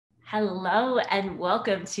Hello and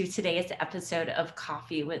welcome to today's episode of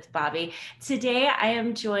Coffee with Bobbi. Today I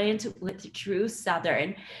am joined with Drew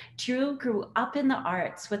Southern. Drew grew up in the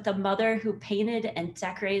arts with a mother who painted and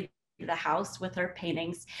decorated the house with her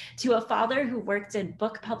paintings, to a father who worked in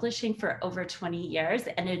book publishing for over 20 years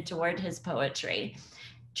and adored his poetry.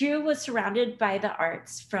 Drew was surrounded by the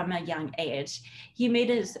arts from a young age. He made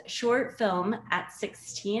his short film at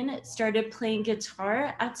 16, started playing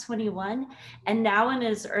guitar at 21, and now in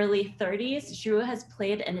his early 30s, Drew has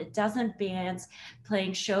played in a dozen bands,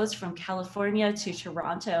 playing shows from California to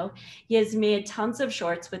Toronto. He has made tons of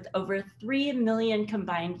shorts with over 3 million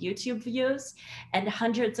combined YouTube views and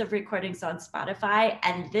hundreds of recordings on Spotify.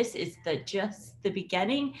 And this is just the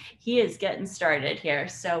beginning. He is getting started here.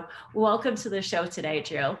 So welcome to the show today,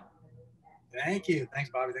 Drew. Thank you. Thanks,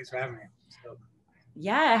 Bobby. Thanks for having me. So,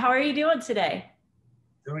 Yeah, how are you doing today?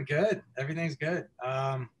 doing good. Everything's good.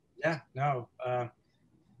 I'm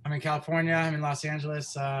in California. I'm in Los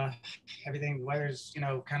Angeles. Weather's,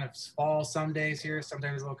 kind of fall some days here.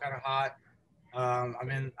 Sometimes a little kind of hot.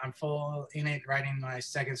 I'm full in it, writing my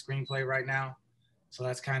second screenplay right now. So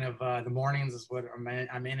that's kind of the mornings is what I'm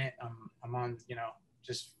in it. I'm on,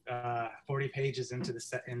 just 40 pages into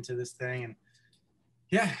this thing, and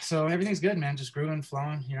yeah, so everything's good, man. Just growing,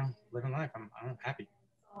 flowing, living life. I'm happy.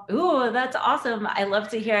 Ooh, that's awesome. I love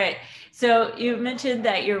to hear it. So you mentioned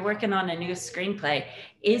that you're working on a new screenplay.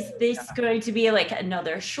 Is this going to be like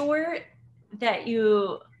another short that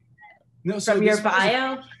you No, so from your this one's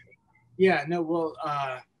bio? yeah, no,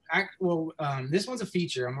 this one's a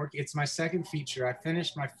feature. It's my second feature. I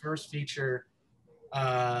finished my first feature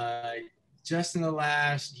uh, just in the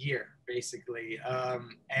last year, basically.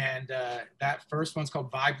 That first one's called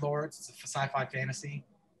Vibe Lords. It's a sci-fi fantasy.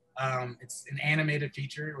 It's an animated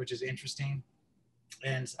feature, which is interesting.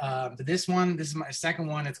 And this is my second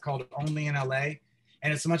one. It's called Only in LA,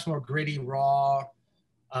 and it's a much more gritty, raw,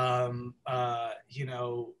 um, uh, you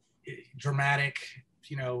know, dramatic,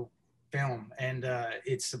 film. And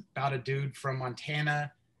it's about a dude from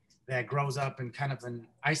Montana that grows up in kind of an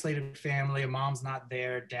isolated family. A mom's not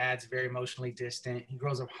there. Dad's very emotionally distant. He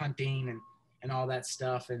grows up hunting and all that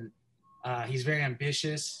stuff. And he's very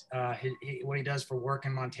ambitious. What he does for work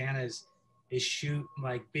in Montana is shoot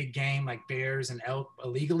like big game, like bears and elk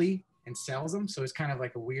illegally and sells them. So it's kind of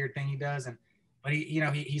like a weird thing he does. But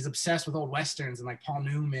he's obsessed with old Westerns and like Paul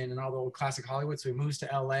Newman and all the old classic Hollywood. So he moves to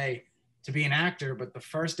LA to be an actor. But the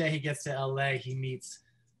first day he gets to LA, he meets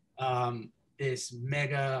this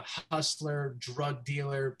mega hustler, drug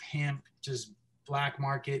dealer, pimp, just black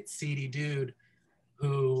market, seedy dude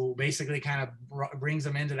who basically kind of brings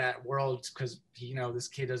him into that world because, this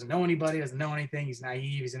kid doesn't know anybody, doesn't know anything. He's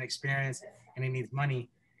naive, he's inexperienced, and he needs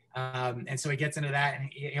money. And so he gets into that, and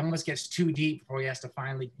he almost gets too deep before he has to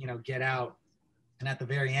finally, get out. And at the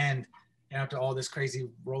very end, after all this crazy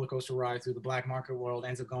roller coaster ride through the black market world,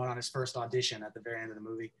 ends up going on his first audition at the very end of the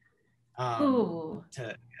movie. Ooh.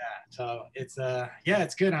 So it's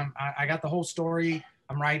it's good. I got the whole story.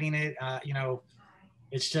 I'm writing it.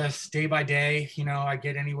 It's just day by day. I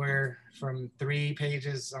get anywhere from 3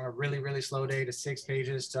 pages on a really, really slow day to 6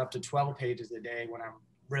 pages to up to 12 pages a day when I'm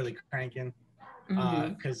really cranking.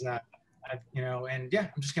 Because I'm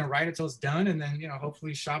just gonna write it till it's done, and then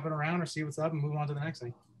hopefully shop it around or see what's up and move on to the next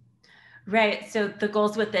thing. Right. So the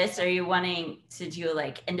goals with this, are you wanting to do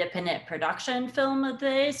like independent production film of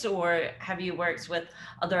this, or have you worked with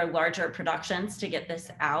other larger productions to get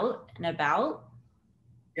this out and about?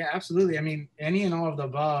 Yeah, absolutely. I mean, any and all of the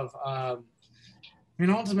above.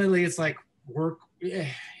 Ultimately, it's like work.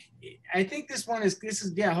 I think this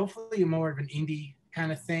is hopefully more of an indie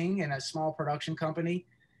kind of thing and a small production company.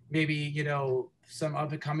 Maybe some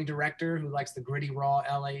up and coming director who likes the gritty, raw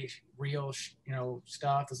LA real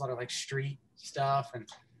stuff. There's a lot of like street stuff and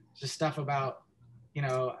just stuff about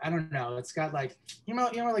I don't know. It's got like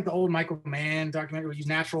like the old Michael Mann documentary where you use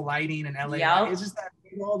natural lighting in LA. Yep. It's just that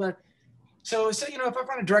all that. So if I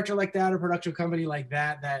find a director like that or a production company like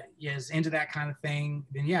that is into that kind of thing,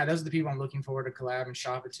 then yeah, those are the people I'm looking forward to collab and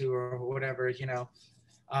shop it to or whatever, I think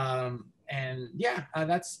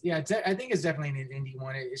it's definitely an indie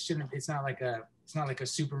one. It's not like a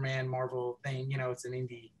Superman Marvel thing, it's an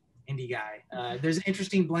indie guy. There's an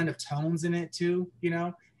interesting blend of tones in it too,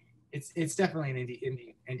 it's definitely an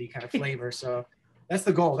indie kind of flavor. So that's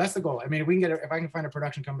the goal. I mean, if I can find a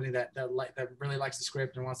production company that really likes the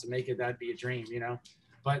script and wants to make it, that'd be a dream,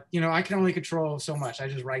 But I can only control so much. I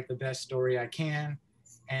just write the best story I can,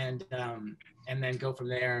 and then go from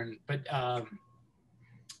there.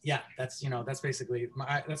 That's basically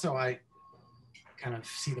that's how I kind of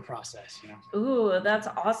see the process. Ooh, that's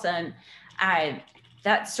awesome. I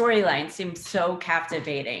that storyline seems so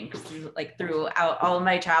captivating, like throughout all of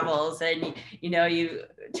my travels. And, you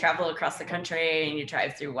travel across the country and you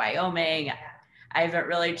drive through Wyoming. I haven't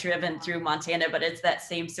really driven through Montana, but it's that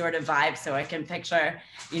same sort of vibe. So I can picture,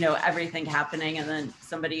 everything happening. And then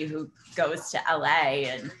somebody who goes to LA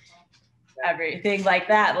and everything like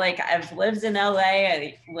that. Like, I've lived in LA,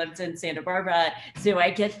 I lived in Santa Barbara, so I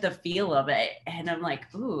get the feel of it. And I'm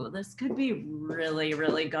like, ooh, this could be really,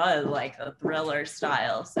 really good, like a thriller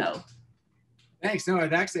style. So Thanks. No,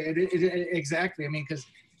 exactly. I mean, because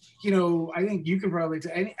I think you could probably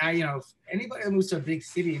anybody that moves to a big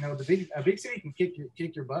city, a big city can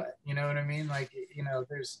kick your butt. You know what I mean? Like,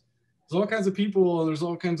 there's all kinds of people, there's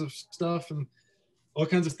all kinds of stuff, and all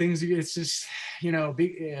kinds of things. It's just,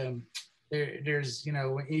 big. There's,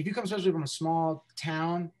 if you come especially from a small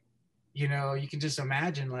town, you can just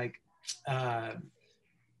imagine, like,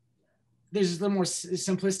 there's a little more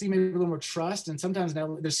simplicity, maybe a little more trust, and sometimes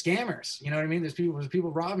now there's scammers. You know what I mean? There's people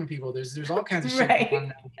robbing people. There's all kinds of shit right.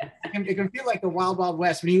 going on. It can feel like the wild, wild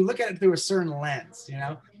west when you look at it through a certain lens.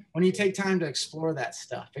 When you take time to explore that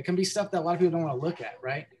stuff, it can be stuff that a lot of people don't want to look at,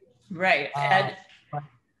 right? Right. But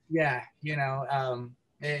yeah,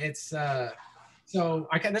 it's so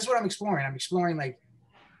that's what I'm exploring. I'm exploring, like,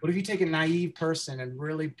 what if you take a naive person and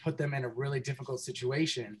really put them in a really difficult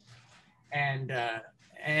situation, and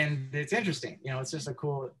it's interesting. It's just a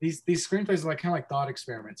cool. These screenplays are like kind of like thought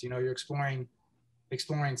experiments. You're exploring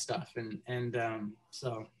stuff, and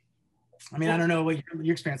so, I mean, I don't know what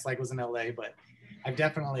your experience like was in LA, but I've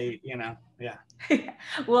definitely, yeah.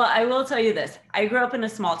 Well, I will tell you this. I grew up in a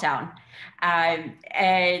small town,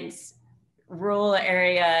 and rural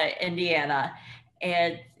area, Indiana.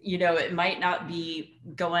 And, it might not be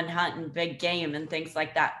going hunting big game and things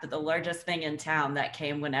like that, but the largest thing in town that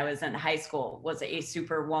came when I was in high school was a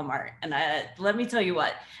super Walmart. And let me tell you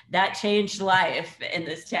what, that changed life in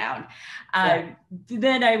this town. Yeah.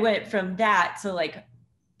 Then I went from that to, like,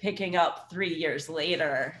 picking up 3 years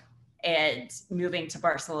later and moving to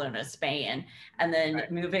Barcelona, Spain, and then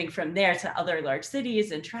moving from there to other large cities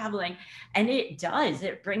and traveling. And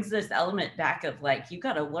it brings this element back of, like, you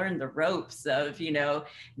got to learn the ropes of,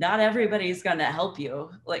 not everybody's going to help you.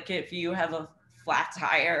 Like, if you have a flat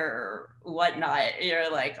tire or whatnot,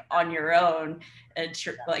 you're, like, on your own. And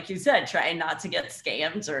like you said, trying not to get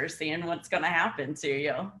scammed or seeing what's going to happen to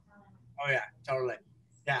you. Oh yeah, totally.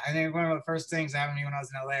 Yeah, I think one of the first things that happened to me when I was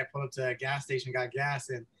in LA, I pulled up to a gas station, got gas,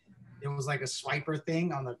 and it was like a swiper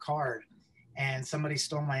thing on the card, and somebody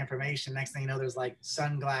stole my information. Next thing you know, there's like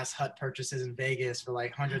Sunglass Hut purchases in Vegas for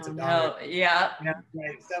like hundreds of dollars. No, yeah.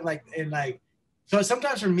 Like stuff like, and like, so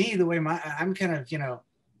sometimes for me, the way I'm kind of,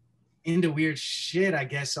 into weird shit, I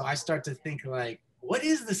guess. So I start to think, like, what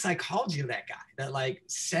is the psychology of that guy that, like,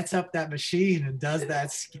 sets up that machine and does that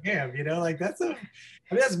scam? Like, that's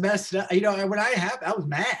messed up. When I was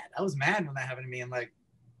mad. I was mad when that happened to me, and, like,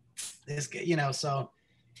 this guy, so.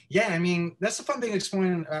 Yeah, I mean, that's the fun thing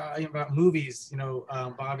exploring about movies,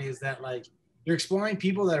 Bobbi, is that, like, you're exploring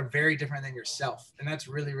people that are very different than yourself. And that's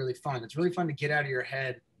really, really fun. It's really fun to get out of your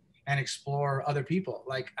head and explore other people.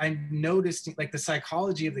 Like, I noticed, like, the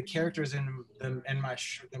psychology of the characters in the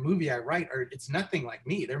movie I write, it's nothing like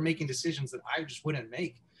me. They're making decisions that I just wouldn't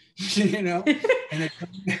make.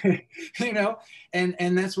 And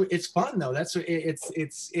and that's what it's fun though. That's what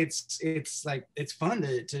it's like, it's fun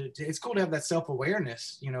to it's cool to have that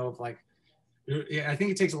self-awareness, of, like, I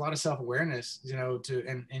think it takes a lot of self-awareness,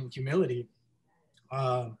 and humility,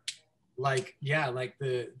 like, yeah, like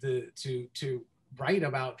to write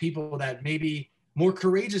about people that may be more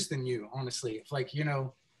courageous than you, honestly, if, like,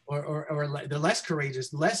 or they're less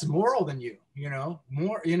courageous, less moral than you,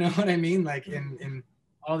 more, what I mean, like, in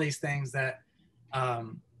all these things that,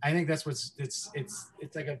 I think that's what's, it's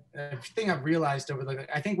like a thing I've realized over, like,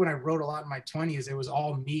 I think when I wrote a lot in my 20s, it was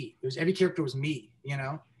all me. Every character was me,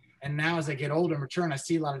 and now as I get older and mature and I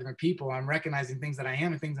see a lot of different people, I'm recognizing things that I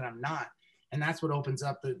am and things that I'm not. And that's what opens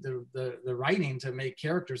up the writing to make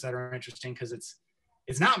characters that are interesting, because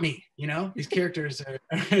it's not me, these characters are,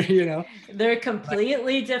 they're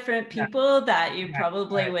completely different people that you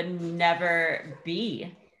probably would never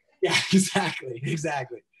be. Yeah, exactly.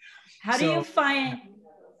 How do you find,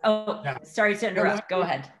 sorry to interrupt, go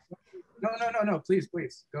ahead. No, please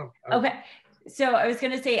go. Okay, so I was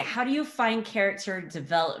going to say, how do you find character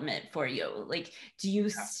development for you? Like, do you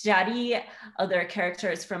study other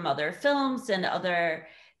characters from other films and other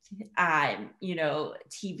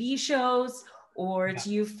TV shows, or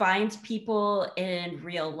do you find people in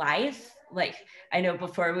real life? Like, I know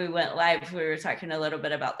before we went live, we were talking a little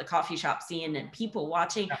bit about the coffee shop scene and people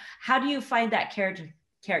watching. How do you find that character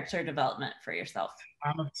character development for yourself?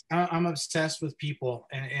 I'm obsessed with people,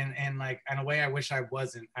 and like in a way I wish I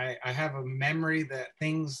wasn't. I have a memory that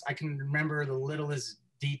things I can remember the littlest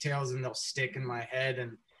details and they'll stick in my head.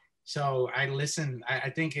 And so I listen. I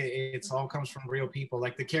think it's all comes from real people.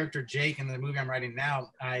 Like the character Jake in the movie I'm writing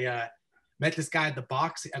now, I met this guy at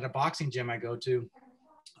a boxing gym I go to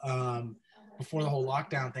before the whole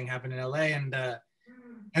lockdown thing happened in LA, and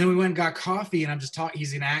then we went and got coffee, and I'm just talking.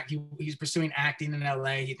 He's pursuing acting in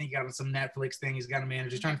LA. He think he got on some Netflix thing. He's got a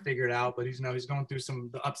manager. He's trying to figure it out, but he's going through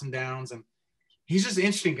the ups and downs. And he's just an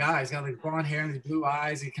interesting guy. He's got like blonde hair and these blue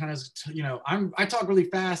eyes. He kind of, I talk really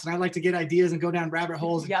fast, and I like to get ideas and go down rabbit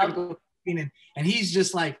holes. Yep. And he's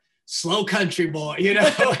just like slow country boy, and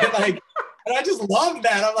like, and I just love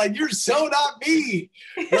that. I'm like, you're so not me,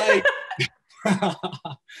 like.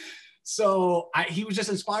 So he was just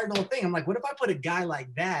inspired the whole thing. I'm like, what if I put a guy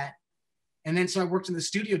like that? And then so I worked in the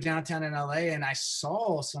studio downtown in LA, and I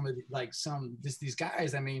saw these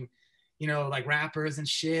guys. I mean, like rappers and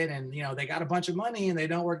shit, and they got a bunch of money and they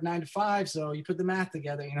don't work 9 to 5. So you put the math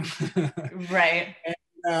together, Right.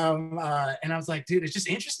 And I was like, dude, it's just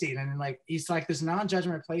interesting. And like, he's like this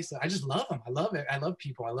non-judgment place. I just love him. I love it. I love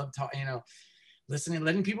people. I love talking, listening,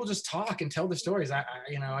 letting people just talk and tell their stories. I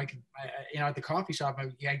at the coffee shop,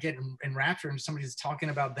 I get enraptured and somebody's talking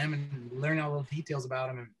about them and learning all the details about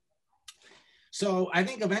them. And so I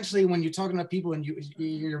think eventually when you're talking to people and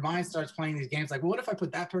your mind starts playing these games, like, well, what if I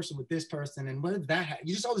put that person with this person? And what if that,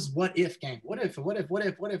 you just all this what if game, what if,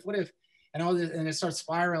 and all this, and it starts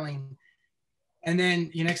spiraling. And then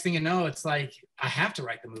the next thing you know, it's like, I have to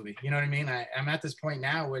write the movie. You know what I mean? I'm at this point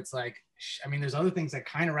now where it's like, there's other things I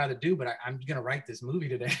kind of rather do, but I'm going to write this movie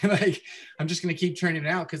today. Like, I'm just going to keep turning it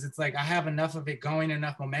out because it's like, I have enough of it going,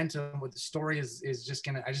 enough momentum with the story is just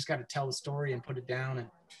going to, I just got to tell the story and put it down.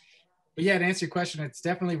 But yeah, to answer your question, it's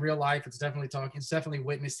definitely real life. It's definitely talking. It's definitely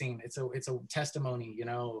witnessing. It's a testimony,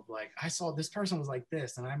 of like, I saw this person was like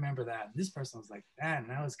this, and I remember that. And this person was like that. And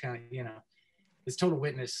that was kind of, it's total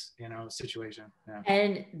witness, situation. Yeah.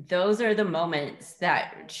 And those are the moments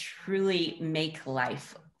that truly make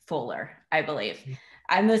life fuller, I believe.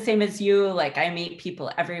 I'm the same as you. Like, I meet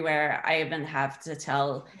people everywhere. I even have to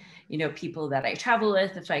tell, people that I travel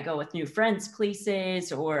with, if I go with new friends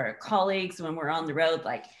places or colleagues when we're on the road,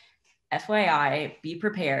 like, FYI, be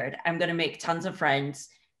prepared. I'm going to make tons of friends.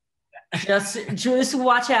 Just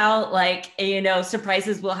watch out, like,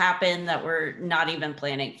 surprises will happen that we're not even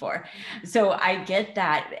planning for. So I get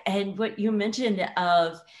that. And what you mentioned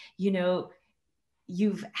of,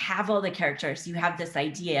 you have all the characters, you have this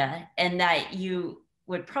idea, and that you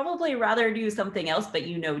would probably rather do something else, but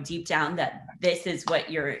deep down that this is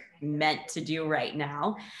what you're meant to do right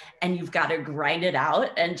now. And you've got to grind it out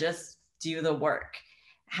and just do the work.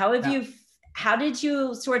 How did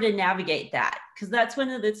you sort of navigate that? Because that's one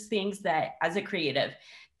of those things that as a creative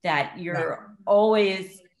that you're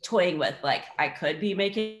always toying with, like, I could be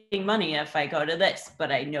making money if I go to this,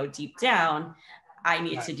 but I know deep down I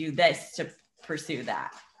need to do this to pursue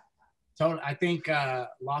that. So I think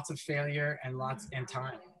lots of failure and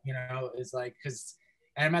time, is like, because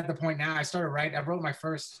I'm at the point now, I wrote my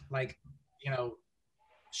first, like,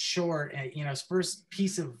 short, first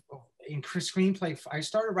piece of in screenplay. I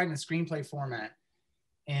started writing a screenplay format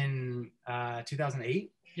in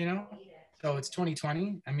 2008, so it's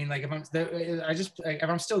 2020. I mean, like, if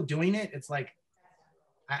I'm still doing it, it's like,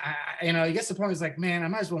 I guess the point is like, man, I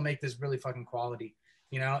might as well make this really fucking quality,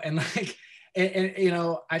 and like,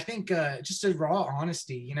 and I think just a raw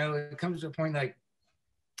honesty, it comes to a point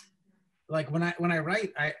like when I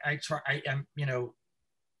write,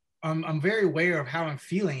 I'm very aware of how I'm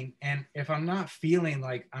feeling, and if I'm not feeling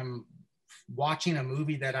like I'm watching a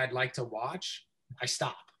movie that I'd like to watch, I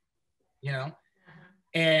stop,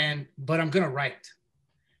 but I'm gonna write.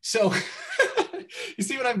 So you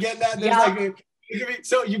see what I'm getting at? There's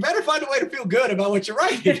so you better find a way to feel good about what you're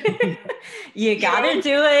writing. You gotta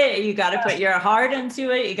do it. You gotta put your heart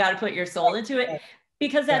into it. You gotta put your soul into it,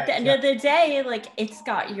 because at the end of the day, like, it's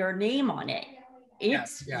got your name on it.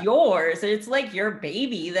 It's yours. It's like your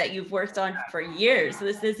baby that you've worked on for years. So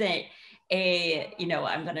this isn't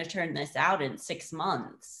I'm going to turn this out in 6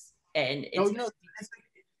 months. And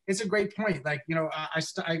it's a great point. Like,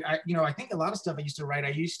 I think a lot of stuff I used to write, I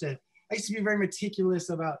used to be very meticulous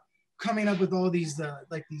about coming up with all these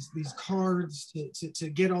these cards to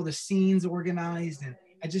get all the scenes organized, and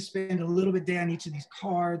I just spend a little bit day on each of these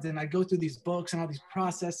cards, and I go through these books and all these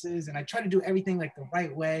processes, and I try to do everything like the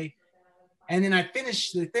right way. And then I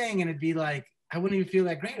finish the thing and it'd be like, I wouldn't even feel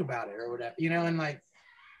that great about it or whatever, and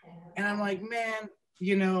I'm like, man,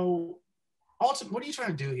 ultimately, what are you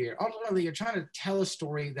trying to do here? Ultimately, you're trying to tell a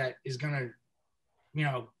story that is going to you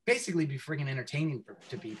know, basically be freaking entertaining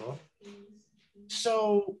to people.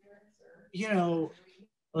 So, you know,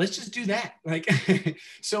 let's just do that. Like,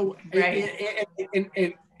 so,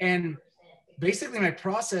 Right. and basically my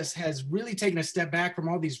process has really taken a step back from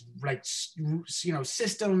all these, like, you know,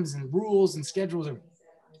 systems and rules and schedules. And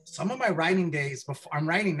some of my writing days before I'm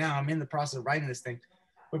writing now, I'm in the process of writing this thing.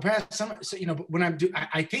 But perhaps so, you know, when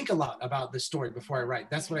I think a lot about the story before I write.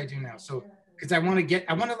 That's what I do now. So, because I want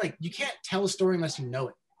to like, you can't tell a story unless you know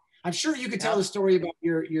it. I'm sure you could tell a story about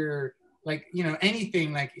your like, you know,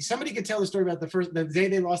 anything. Like somebody could tell the story about the day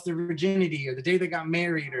they lost their virginity or the day they got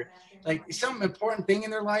married or like some important thing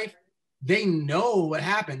in their life. They know what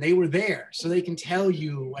happened. They were there, so they can tell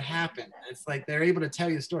you what happened. It's like they're able to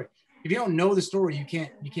tell you the story. If you don't know the story, you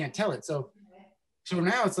can't tell it. So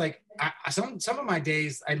now it's like some of my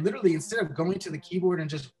days, I literally, instead of going to the keyboard and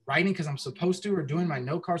just writing because I'm supposed to, or doing my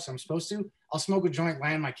note cards so I'm supposed to, I'll smoke a joint,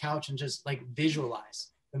 lie on my couch, and just like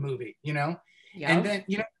visualize the movie, you know. And then,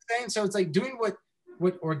 you know what I'm saying? So it's like doing what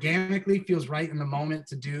organically feels right in the moment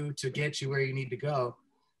to do to get you where you need to go.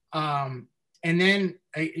 And then,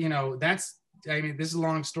 you know, I mean, this is a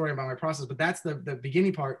long story about my process, but that's the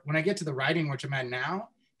beginning part. When I get to the writing, which I'm at now,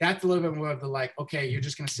 that's a little bit more of the like, okay, you're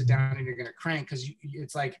just going to sit down and you're going to crank. Cause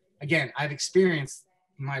it's like, again, I've experienced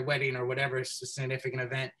my wedding or whatever a significant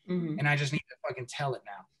event, and I just need to fucking tell it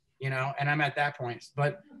now, you know? And I'm at that point.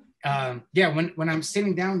 But yeah, when I'm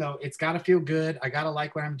sitting down though, it's got to feel good. I got to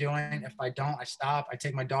like what I'm doing. If I don't, I stop. I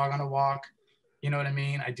take my dog on a walk. You know what I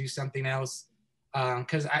mean? I do something else.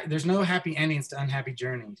 Because there's no happy endings to unhappy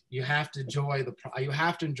journeys. You have to enjoy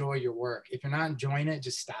your work. If you're not enjoying it,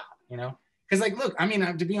 just stop, you know? Because like, look, I mean,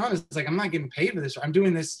 to be honest, like I'm not getting paid for this. I'm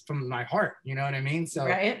doing this from my heart, you know what I mean? So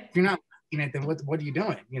if you're not liking it, then what are you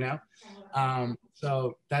doing, you know?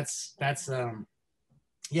 So that's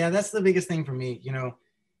yeah, that's the biggest thing for me, you know.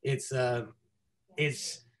 It's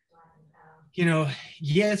you know,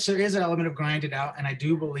 yes, there is an element of grind it out. And I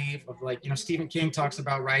do believe of like, you know, Stephen King talks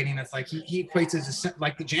about writing. It's like he equates it to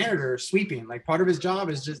like the janitor sweeping. Like part of his job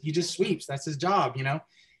is he just sweeps. That's his job, you know?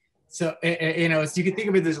 So, you know, you can think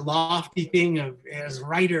of it as lofty thing as a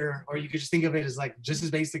writer, or you could just think of it as like just as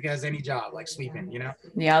basic as any job, like sweeping, you know?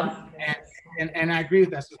 Yeah. And I agree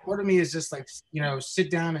with that. So part of me is just like, you know, sit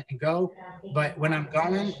down and go. But when I'm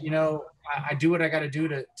going, you know, I do what I got to do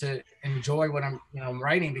to enjoy what I'm, you know, I'm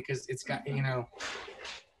writing, because it's got, you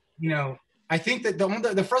know, I think that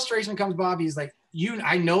the frustration comes, Bobby, is like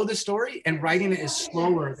I know the story and writing it is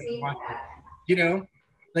slower than watching it, you know,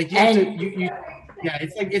 like you have to, yeah,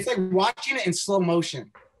 it's like watching it in slow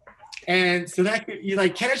motion. And so that you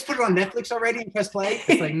like, can I just put it on Netflix already and press play?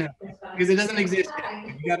 It's like, no, because it doesn't exist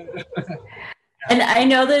yet. You gotta, And I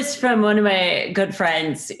know this from one of my good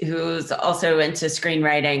friends who's also into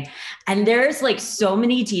screenwriting. And there's like so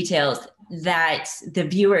many details that the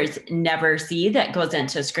viewers never see that goes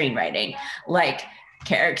into screenwriting. Like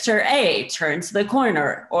character A turns the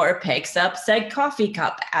corner or picks up said coffee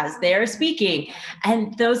cup as they're speaking.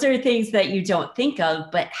 And those are things that you don't think of,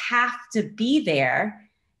 but have to be there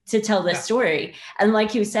to tell the story. And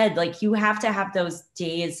like you said, like you have to have those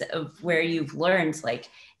days of where you've learned, like,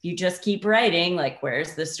 you just keep writing, like,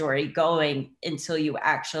 where's the story going until you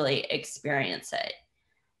actually experience it.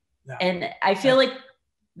 Yeah. And I feel like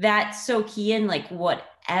that's so key in like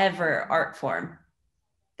whatever art form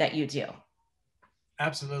that you do.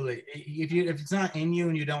 Absolutely. If it's not in you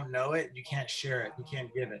and you don't know it, you can't share it. You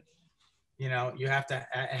can't give it. You know, you have to,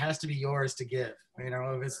 it has to be yours to give. You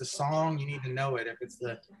know, if it's the song, you need to know it. If it's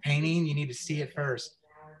the painting, you need to see it first.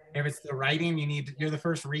 If it's the writing, you're the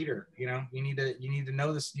first reader, you know, you need to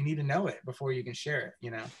know this, you need to know it before you can share it,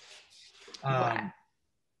 you know? Wow.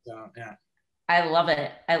 So, yeah. I love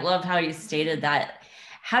it. I love how you stated that.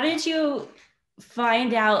 How did you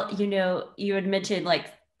find out, you know, you had mentioned like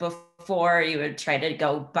before you would try to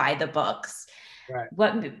go buy the books. Right.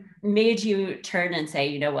 What made you turn and say,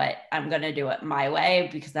 you know what, I'm going to do it my way,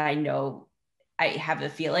 because I know I have a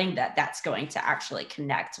feeling that that's going to actually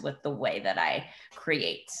connect with the way that I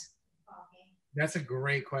create? That's a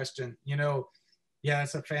great question. You know, yeah,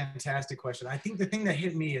 that's a fantastic question. I think the thing that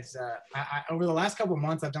hit me is I over the last couple of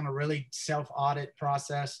months, I've done a really self-audit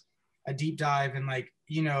process, a deep dive. And like,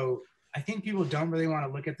 you know, I think people don't really want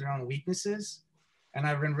to look at their own weaknesses. And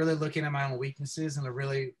I've been really looking at my own weaknesses in a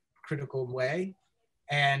really critical way.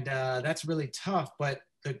 And that's really tough, but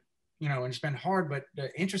you know, and it's been hard, but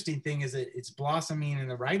the interesting thing is that it's blossoming in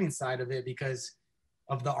the writing side of it because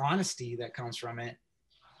of the honesty that comes from it.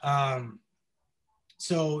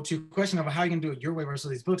 So to your question of how you can do it your way versus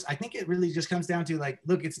these books, I think it really just comes down to like,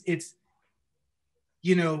 look, it's,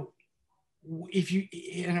 you know, if you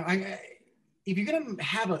know, if you're going to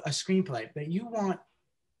have a screenplay that you want,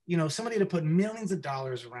 you know, somebody to put millions of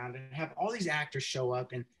dollars around and have all these actors show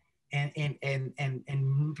up and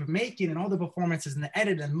make it, and all the performances and the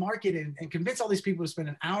edit and market and convince all these people to spend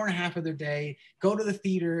an hour and a half of their day, go to the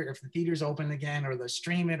theater if the theater's open again, or they'll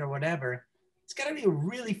stream it or whatever. It's got to be a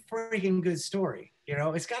really freaking good story. You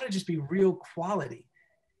know, it's got to just be real quality.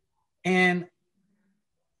 And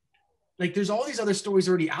like, there's all these other stories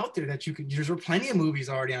already out there that you could, there's plenty of movies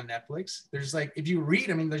already on Netflix. There's like, if you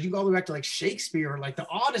read, I mean, you go all the way back to like Shakespeare or like the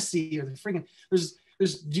Odyssey or the freaking, there's,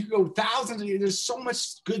 you go thousands of, there's so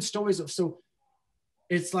much good stories of, so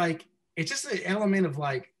it's like, it's just an element of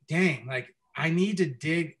like, dang, like I need to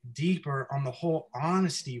dig deeper on the whole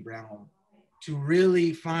honesty realm to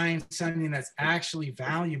really find something that's actually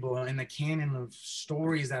valuable in the canon of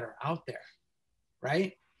stories that are out there,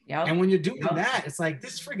 right? Yep. And when you're doing that, it's like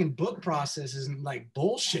this friggin' book process isn't like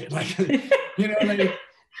bullshit. Like, you know, like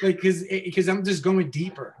because I'm just going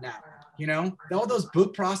deeper now. You know, all those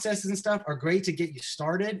book processes and stuff are great to get you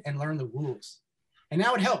started and learn the rules. And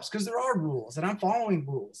now it helps because there are rules and I'm following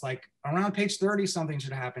rules. Like around page 30, something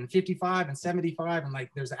should happen, 55 and 75. And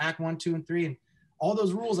like, there's Act 1, 2, and 3. And all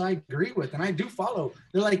those rules I agree with. And I do follow.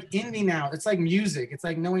 They're like in me now. It's like music. It's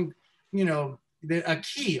like knowing, you know, a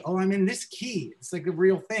key. Oh, I'm in this key. It's like a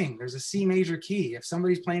real thing. There's a C major key. If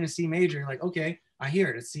somebody's playing a C major, you're like, okay, I hear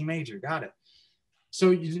it. It's C major. Got it.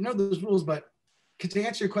 So you know those rules, but to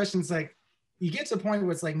answer your question, it's like, you get to a point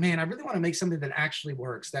where it's like, man, I really want to make something that actually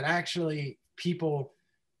works, that actually people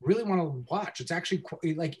really want to watch. It's actually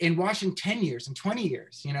like in watching 10 years and 20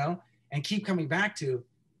 years, you know, and keep coming back to.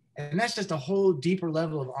 And that's just a whole deeper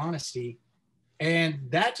level of honesty. And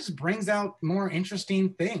that just brings out more interesting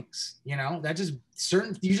things, you know, that just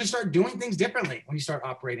you just start doing things differently when you start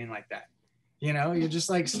operating like that. You know, you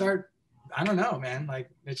just like I don't know, man, like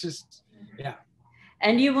it's just, yeah.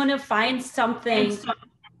 And you want to find something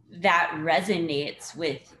that resonates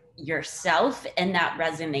with yourself and that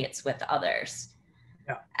resonates with others.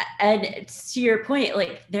 Yeah. And to your point,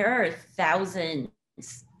 like there are thousands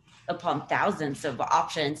upon thousands of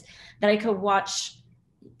options that I could watch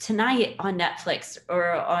tonight on Netflix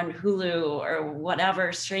or on Hulu or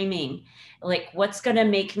whatever streaming. Like, what's going to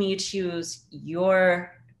make me choose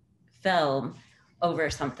your film over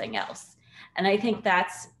something else? And I think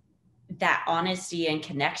that's that honesty and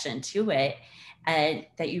connection to it, and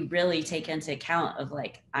that you really take into account of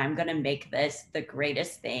like, I'm going to make this the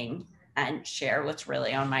greatest thing and share what's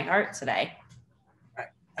really on my heart today. Right.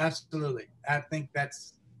 Absolutely. I think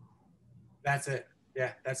that's it.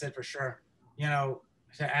 Yeah, that's it for sure. You know,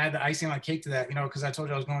 to add the icing on the cake to that, you know, because I told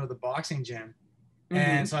you I was going to the boxing gym. Mm-hmm.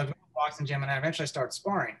 And so I went to the boxing gym and I eventually started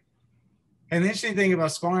sparring. And the interesting thing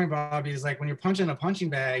about sparring, Bobbi, is like when you're punching a punching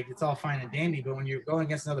bag, it's all fine and dandy. But when you're going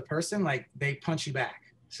against another person, like they punch you back.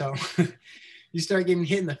 So you start getting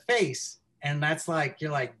hit in the face. And that's like,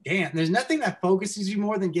 you're like, damn, there's nothing that focuses you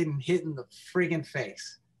more than getting hit in the friggin'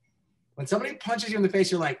 face. When somebody punches you in the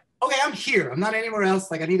face, you're like, okay, I'm here. I'm not anywhere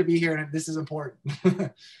else. Like I need to be here and this is important.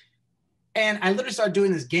 And I literally started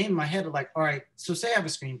doing this game in my head of like, all right, so say I have a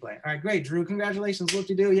screenplay. All right, great, Drew, congratulations. What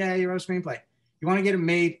you do? Yeah, you wrote a screenplay. You want to get it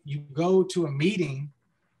made, you go to a meeting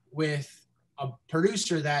with a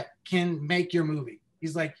producer that can make your movie.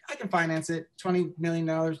 He's like, I can finance it, $20 million,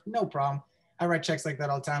 no problem. I write checks like that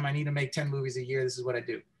all the time. I need to make 10 movies a year. This is what I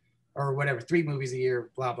do. Or whatever, 3 movies a year,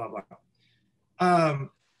 blah, blah, blah.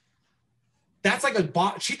 That's like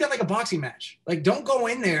treat that like a boxing match. Like, don't go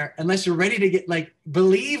in there unless you're ready to get, like,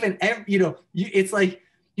 believe in every, you know, it's like,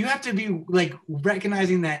 you have to be like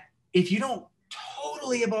recognizing that if you don't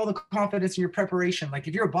totally have all the confidence in your preparation, like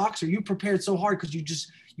if you're a boxer, you prepared so hard because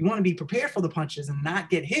you want to be prepared for the punches and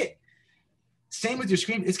not get hit. Same with your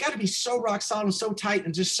screen. It's got to be so rock solid and so tight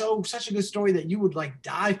and just such a good story that you would like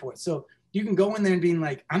die for it. So you can go in there and being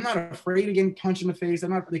like, I'm not afraid of getting punched in the face.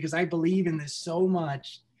 I'm not, because I believe in this so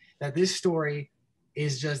much that this story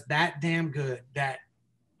is just that damn good that,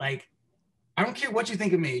 like, I don't care what you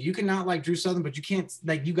think of me. You cannot like Drew Southern, but you can't,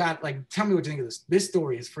 like, you got, like, tell me what you think of this. This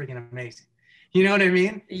story is freaking amazing. You know what I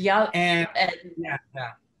mean? Yep. And yeah.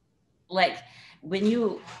 Like when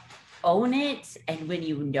you own it and when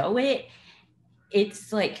you know it,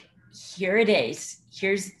 it's like, here it is.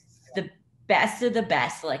 Here's the best of the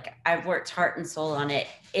best. Like, I've worked heart and soul on it.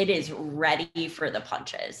 It is ready for the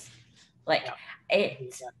punches. Like,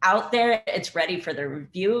 it's out there. It's ready for the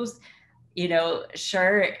reviews. You know,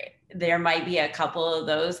 sure, there might be a couple of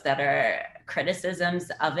those that are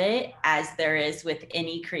criticisms of it, as there is with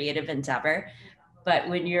any creative endeavor. But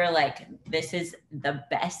when you're like, this is the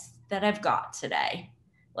best that I've got today,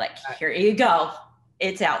 like, here you go.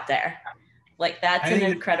 It's out there. Like, that's an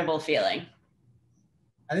incredible feeling.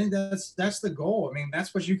 I think that's the goal. I mean,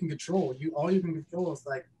 that's what you can control. All you can control is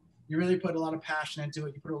like, you really put a lot of passion into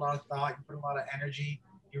it. You put a lot of thought. You put a lot of energy.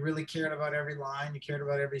 You really cared about every line. You cared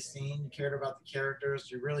about every scene. You cared about the characters.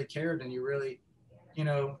 You really cared, and you really,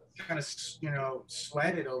 kind of,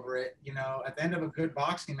 sweated over it. At the end of a good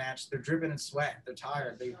boxing match, they're dripping in sweat. They're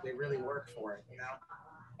tired. They really work for it.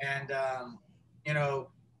 And you know,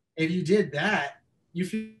 if you did that, you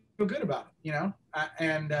feel good about it.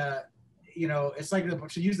 It's like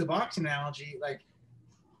to use the boxing analogy, like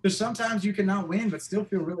there's sometimes you cannot win but still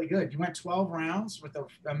feel really good. You went 12 rounds with an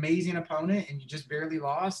amazing opponent and you just barely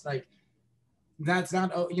lost. Like that's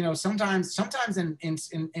not, sometimes in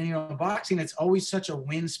boxing it's always such a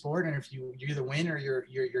win sport, and if you either win or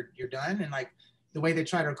you're done. And like the way they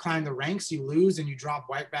try to climb the ranks, you lose and you drop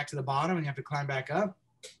right back to the bottom and you have to climb back up.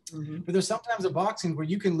 Mm-hmm. But there's sometimes a boxing where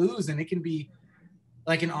you can lose and it can be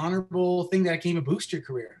like an honorable thing that can even boost your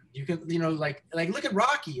career. You can, like look at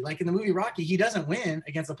Rocky, like in the movie Rocky, he doesn't win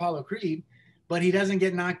against Apollo Creed, but he doesn't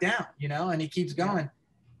get knocked down, and he keeps going.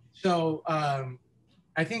 So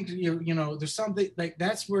I think, there's something like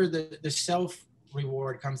that's where the self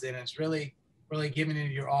reward comes in. And it's really, really giving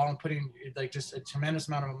it your all and putting like just a tremendous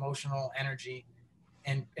amount of emotional energy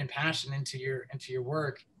and passion into your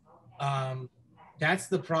work. That's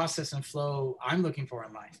the process and flow I'm looking for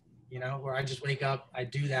in life, where I just wake up, I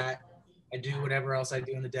do that, I do whatever else I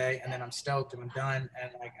do in the day, and then I'm stoked and I'm done.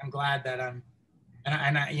 And like, I'm glad that and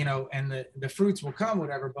the fruits will come,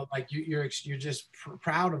 whatever, but like you're just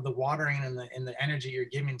proud of the watering and the energy you're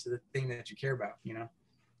giving to the thing that you care about,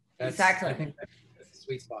 Exactly. I think that's the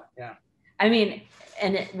sweet spot. Yeah. I mean,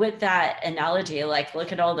 and with that analogy, like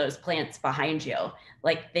look at all those plants behind you.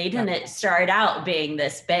 Like they didn't start out being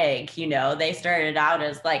this big, they started out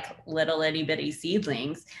as like little itty bitty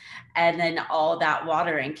seedlings, and then all that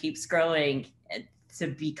watering keeps growing to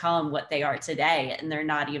become what they are today. And they're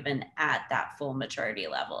not even at that full maturity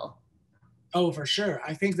level. Oh, for sure.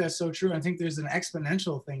 I think that's so true. I think there's an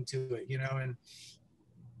exponential thing to it, and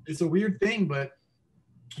it's a weird thing, but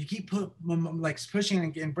you keep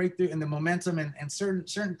pushing and break through, and the momentum and certain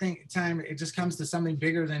time, it just comes to something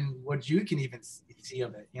bigger than what you can even see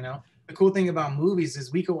of it. The cool thing about movies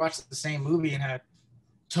is we could watch the same movie and have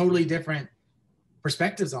totally different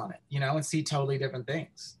perspectives on it, and see totally different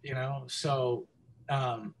things, so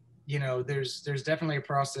there's definitely a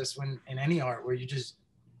process in any art where you just,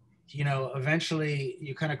 eventually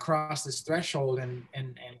you kind of cross this threshold and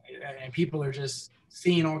people are just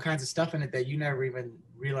seeing all kinds of stuff in it that you never even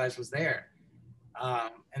realized was there.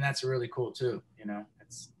 And that's really cool too.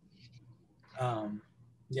 It's,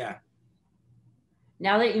 yeah.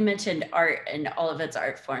 Now that you mentioned art and all of its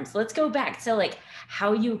art forms, let's go back to like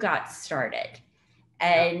how you got started.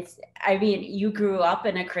 And I mean, you grew up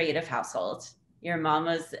in a creative household. Your mom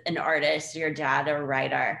was an artist, your dad a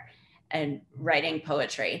writer and writing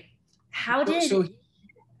poetry. How did, go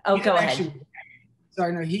ahead. Actually,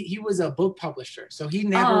 sorry, no, he was a book publisher. So he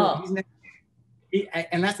never,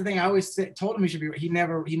 and that's the thing I always told him he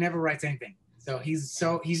never writes anything. So he's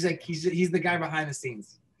the guy behind the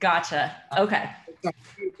scenes. Gotcha. Okay.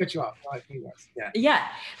 Cut you off. Yeah.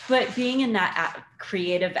 But being in that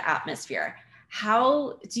creative atmosphere,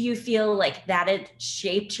 how do you feel like that had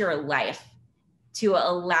shaped your life to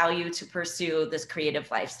allow you to pursue this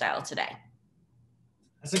creative lifestyle today?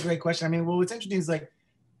 That's a great question. I mean, well, what's interesting is like,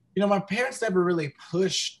 my parents never really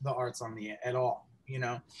pushed the arts on me at all.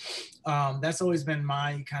 That's always been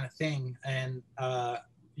my kind of thing. And, I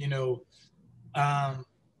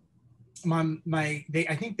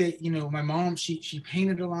think that, my mom, she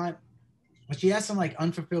painted a lot, but she had some like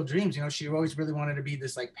unfulfilled dreams. She always really wanted to be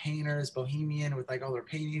this like painter, this bohemian with like all her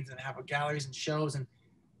paintings and have galleries and shows. And,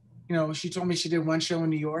 she told me she did one show in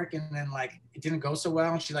New York and then like it didn't go so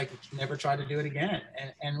well. And she never tried to do it again.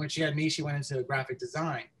 And when she had me, she went into graphic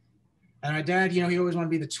design. And my dad, he always wanted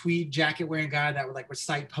to be the tweed jacket wearing guy that would like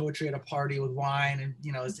recite poetry at a party with wine and,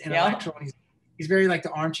 is intellectual. And he's very like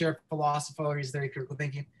the armchair philosopher. He's very critical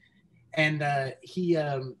thinking. And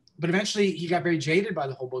but eventually he got very jaded by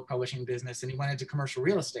the whole book publishing business and he went into commercial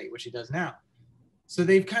real estate, which he does now. So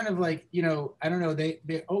they've kind of like, I don't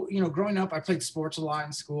know, growing up, I played sports a lot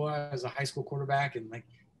in school. I was a high school quarterback and like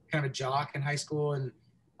kind of a jock in high school. And,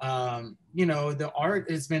 the art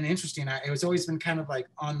has been interesting. It was always been kind of like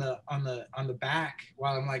on the back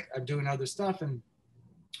while I'm doing other stuff.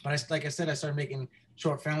 But like I said, I started making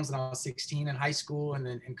short films when I was 16 in high school, and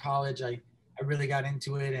then in college, I really got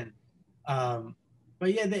into it. And,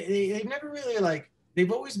 but yeah, they've never really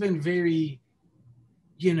they've always been very,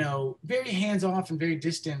 very hands off and very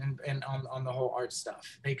distant and on the whole art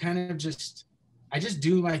stuff. They kind of I just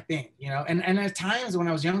do my thing, and at times when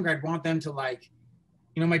I was younger, I'd want them to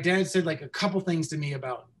you know, my dad said like a couple things to me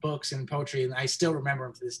about books and poetry, and I still remember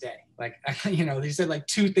them to this day. Like, you know, he said like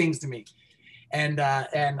two things to me, and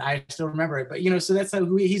I still remember it. But you know, so that's how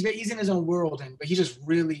he's in his own world, but he just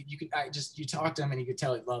really, you talk to him and you could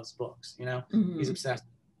tell he loves books. You know, he's obsessed.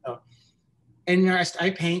 So, and you know, I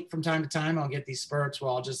paint from time to time. I'll get these spurts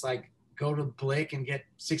where I'll just like go to Blick and get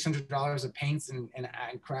 $600 of paints and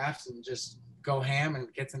crafts and just go ham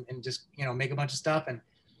and get some and just, you know, make a bunch of stuff. And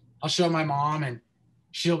I'll show my mom and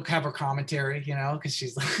she'll have her commentary, you know, because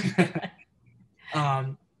she's like,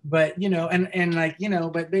 but you know, and like, you know,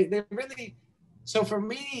 but they really, so for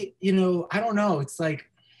me, you know, I don't know, it's like,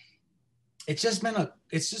 it's just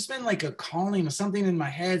been like a calling, something in my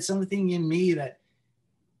head, something in me that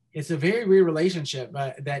it's a very weird relationship,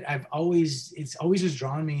 but that it's always just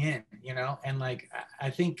drawn me in, you know? And like, I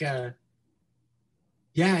think, yeah,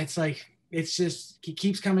 it's like, it's just, it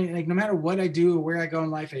keeps coming, like, no matter what I do or where I go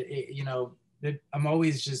in life, you know, I'm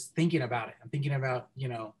always just thinking about it. I'm thinking about, you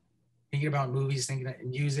know, thinking about movies, thinking about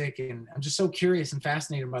music. And I'm just so curious and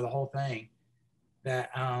fascinated by the whole thing that,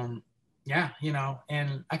 yeah, you know,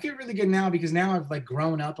 and I feel really good now because now I've like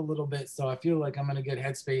grown up a little bit. So I feel like I'm in a good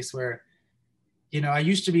headspace where, you know, I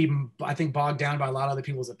used to be, I think, bogged down by a lot of other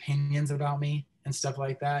people's opinions about me and stuff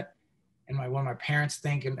like that. And what my parents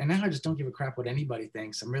think. And now I just don't give a crap what anybody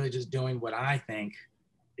thinks. I'm really just doing what I think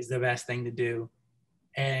is the best thing to do.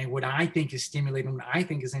 And what I think is stimulating, what I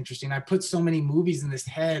think is interesting. I put so many movies in this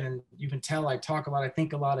head, and you can tell I talk a lot, I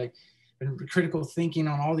think a lot, I've been critical thinking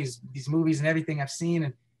on all these movies and everything I've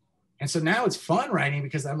seen. And so now it's fun writing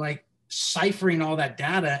because I'm like ciphering all that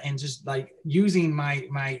data and just like using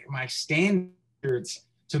my standards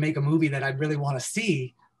to make a movie that I really want to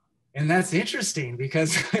see. And that's interesting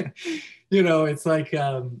because, you know, it's like,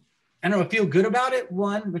 I don't know, I feel good about it,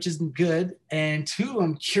 one, which is good. And two,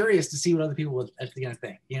 I'm curious to see what other people are going to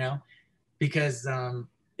think, you know, because yeah,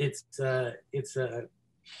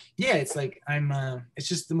 it's like, it's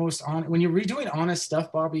just the most when you're redoing honest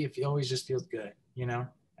stuff, Bobby, it always just feels good, you know?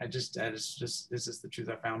 This is the truth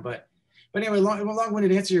I found. But anyway,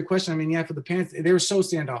 long-winded answer your question. I mean, yeah, for the parents, they were so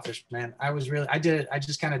standoffish, man. I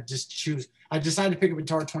just kind of choose. I decided to pick up a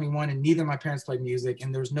guitar at 21, and neither of my parents played music,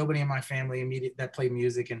 and there was nobody in my family immediate that played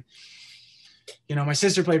music. And you know, my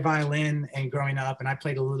sister played violin and growing up, and I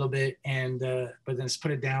played a little bit, and but then just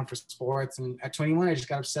put it down for sports. And at 21, I just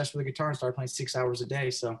got obsessed with the guitar and started playing 6 hours a day.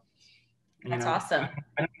 So that's awesome.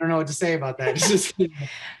 I don't know what to say about that. It's just,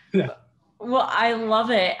 yeah. Well, I love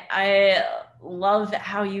it. I love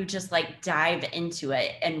how you just like dive into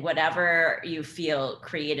it and whatever you feel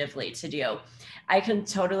creatively to do. I can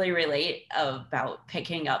totally relate about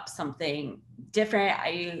picking up something different.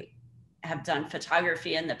 I have done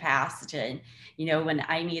photography in the past, and you know, when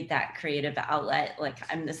I need that creative outlet, like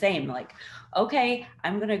I'm the same, like, okay,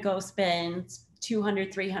 I'm going to go spend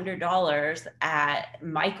 $200, $300 at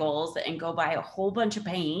Michael's and go buy a whole bunch of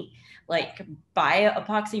paint, like buy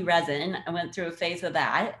epoxy resin. I went through a phase of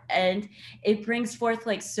that, and it brings forth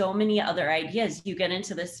like so many other ideas. You get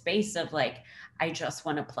into this space of like, I just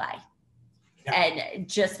want to play. Yeah. And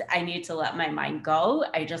just, I need to let my mind go.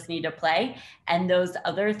 I just need to play. And those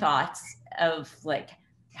other thoughts of like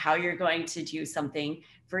how you're going to do something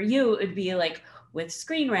for you, it would be like with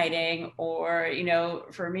screenwriting, or, you know,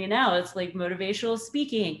 for me now, it's like motivational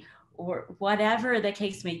speaking or whatever the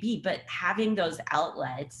case may be. But having those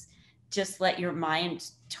outlets just let your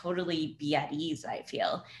mind totally be at ease, I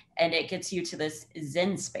feel. And it gets you to this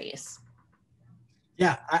Zen space.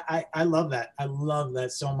 Yeah, I love that. I love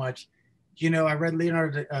that so much. You know, I read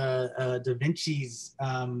Leonardo da Vinci's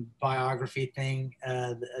biography thing,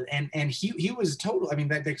 and he was total. I mean,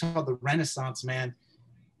 they call it the Renaissance man.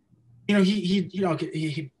 You know,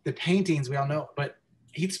 he the paintings we all know, but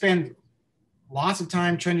he'd spend lots of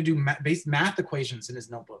time trying to do math equations in his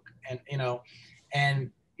notebook, and you know, and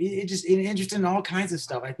it just interested in all kinds of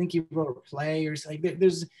stuff. I think he wrote a play or like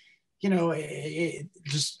there's, you know,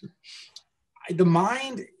 just the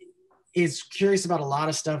mind is curious about a lot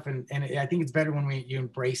of stuff, and I think it's better when you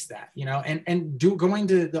embrace that, you know, and going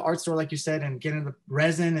to the art store like you said and getting the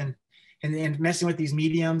resin and messing with these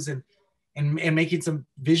mediums and making some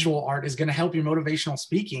visual art is going to help your motivational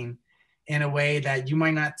speaking in a way that you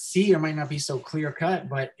might not see or might not be so clear cut,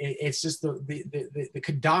 but it's just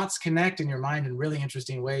the dots connect in your mind in really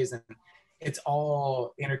interesting ways, and it's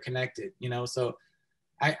all interconnected, you know. So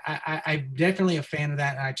I'm definitely a fan of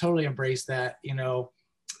that, and I totally embrace that, you know.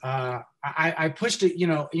 I pushed it, you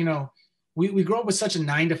know, we grow up with such a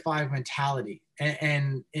 9-to-5 mentality,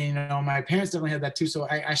 and you know, my parents definitely had that too. So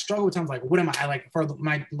I struggle with times like, what am I like for a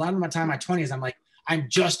lot of my time, my 20s, I'm like, I'm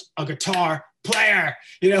just a guitar player,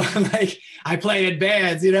 you know, like I play in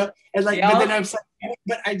bands, you know, and like, but then I'm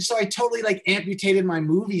like, so I totally like amputated my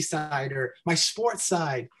movie side or my sports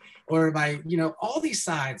side or my, you know, all these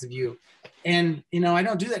sides of you. And, you know, I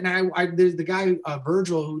don't do that now. There's the guy,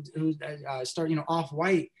 Virgil, who started, you know,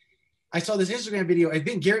 Off-White. I saw this Instagram video. I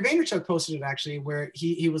think Gary Vaynerchuk posted it actually, where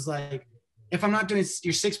he was like, if I'm not doing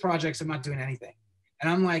your 6 projects, I'm not doing anything.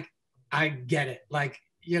 And I'm like, I get it. Like,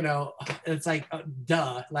 you know, it's like,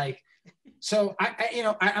 duh. Like, so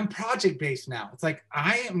I'm project based now. It's like,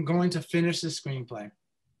 I am going to finish this screenplay.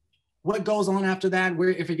 What goes on after that, where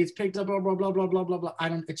if it gets picked up, blah, blah, blah, blah, blah, blah, blah.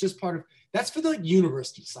 It's just part of, that's for the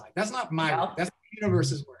universe to decide. That's not my work. That's the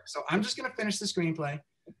universe's work. So I'm just going to finish the screenplay.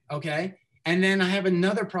 Okay. And then I have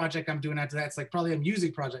another project I'm doing after that. It's like probably a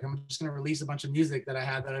music project. I'm just going to release a bunch of music that I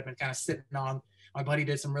had that I've been kind of sitting on. My buddy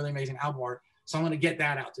did some really amazing album art. So I'm going to get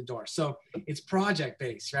that out the door. So it's project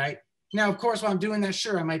based, right? Now, of course, while I'm doing that,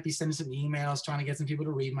 sure, I might be sending some emails, trying to get some people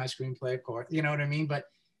to read my screenplay, of course. You know what I mean? But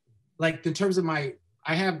like in terms of I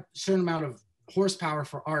have a certain amount of horsepower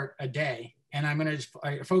for art a day. And I'm going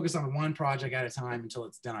to focus on one project at a time until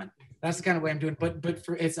it's done. That's the kind of way I'm doing. But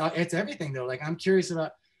for it's everything though. Like I'm curious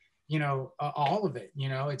about, you know, all of it, you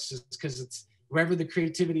know, it's just because it's wherever the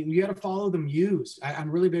creativity, you got to follow the muse. I'm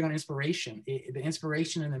really big on inspiration, the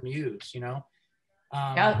inspiration and the muse, you know.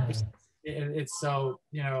 It's so,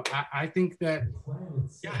 you know, I think that,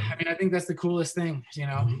 yeah, I mean, I think that's the coolest thing, you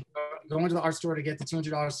know. Going to the art store to get the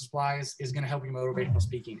 $200 supplies is going to help you motivational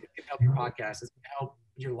speaking. It can help your podcast. It's going to help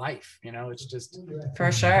your life, you know. It's just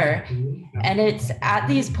for sure. And it's at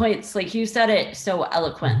these points, like you said it so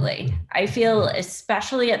eloquently. I feel,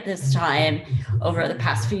 especially at this time over the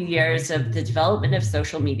past few years of the development of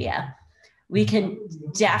social media, we can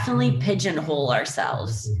definitely pigeonhole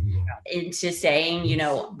ourselves into saying, you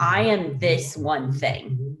know, I am this one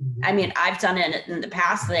thing. I mean, I've done it in the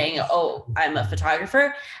past saying, oh, I'm a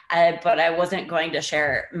photographer, but I wasn't going to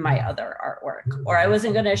share my other artwork, or I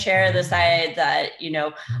wasn't going to share the side that, you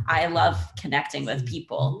know, I love connecting with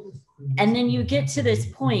people. And then you get to this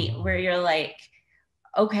point where you're like,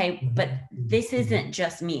 okay, but this isn't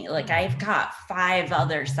just me. Like I've got 5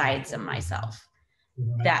 other sides of myself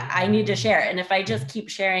that I need to share. And if I just keep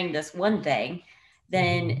sharing this one thing,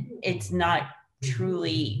 then it's not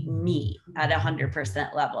truly me at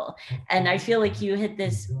 100% level. And I feel like you hit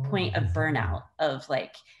this point of burnout of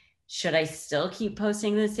like, should I still keep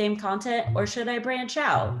posting the same content, or should I branch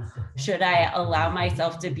out? Should I allow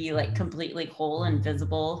myself to be like completely whole and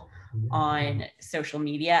visible on social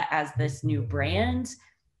media as this new brand?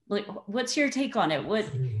 Like, what's your take on it?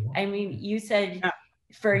 I mean, you said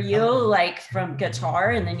for you, like from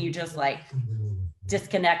guitar, and then you just like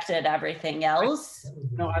disconnected everything else.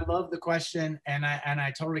 No, I love the question, and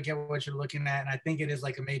I totally get what you're looking at, and I think it is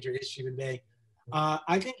like a major issue today.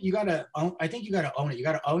 I think you gotta own it. You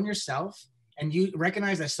gotta own yourself, and you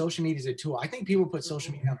recognize that social media is a tool. I think people put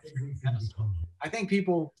social media on a pedestal. I think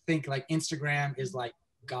people think like Instagram is like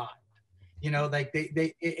God, you know, like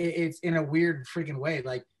it's in a weird freaking way.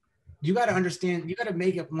 Like you got to understand, you got to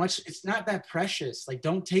make it much. It's not that precious. Like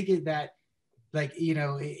don't take it that, like, you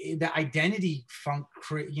know, the identity funk,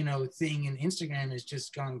 you know, thing in Instagram is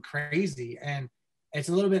just gone crazy, and it's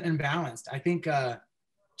a little bit imbalanced. I think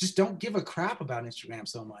just don't give a crap about Instagram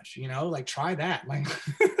so much, you know, like try that. Like,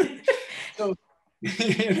 so,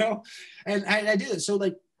 you know, and I do it. So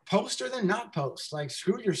like post or then not post, like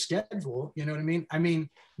screw your schedule. You know what I mean? I mean,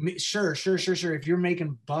 sure. If you're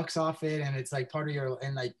making bucks off it and it's like part of your,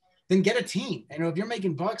 and like, then get a team. You know, if you're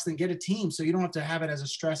making bucks, then get a team. So you don't have to have it as a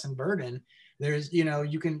stress and burden. There's, you know,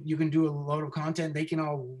 you can do a load of content. They can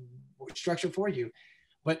all structure for you.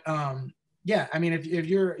 But yeah, I mean, if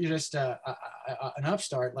you're just an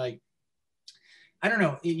upstart, like, I don't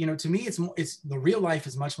know, you know, to me, it's the real life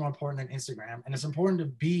is much more important than Instagram, and it's important to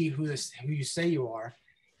be who you say you are,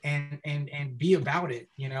 and be about it,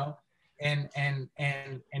 you know, and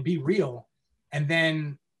be real, and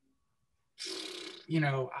then, you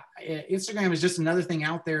know, Instagram is just another thing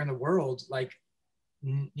out there in the world, like,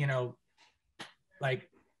 you know, like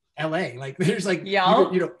LA, like there's like, you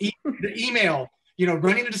know, the email, you know,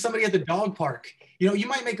 running into somebody at the dog park, you know, you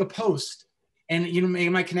might make a post and, you know,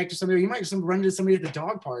 you might connect to somebody, or you might run into somebody at the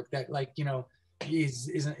dog park that, like, you know,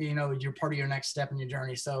 isn't, you know, you're part of your next step in your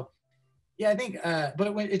journey. So yeah, I think,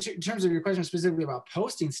 but when in terms of your question specifically about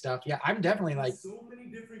posting stuff, yeah, I'm definitely like,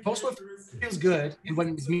 post what feels good and what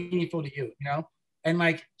is meaningful to you, you know? And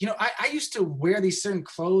like, you know, I used to wear these certain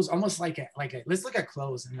clothes, almost like a let's look at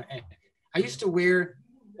clothes. And I used to wear,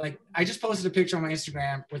 like, I just posted a picture on my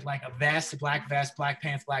Instagram with like a vest, a black vest, black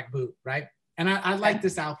pants, black boot, right? And I like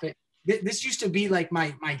this outfit. this used to be like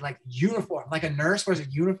my like uniform, like a nurse wears a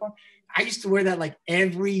uniform. I used to wear that like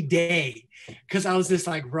every day because I was this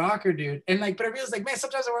like rocker dude. And like, but I realized like, man,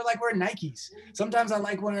 sometimes I wear Nikes. Sometimes I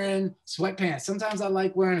like wearing sweatpants. Sometimes I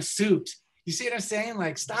like wearing a suit. You see what I'm saying?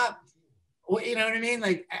 Like, stop. Well, you know what I mean?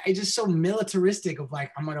 Like, I just so militaristic of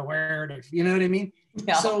like, I'm gonna wear it. You know what I mean?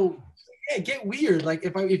 Yeah. So yeah, get weird. Like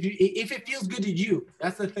if it feels good to you,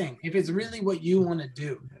 that's the thing. If it's really what you want to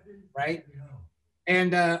do, right?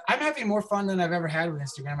 And I'm having more fun than I've ever had with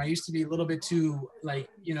Instagram. I used to be a little bit too like,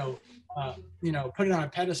 put it on a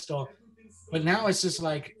pedestal, but now it's just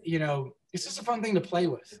like, it's just a fun thing to play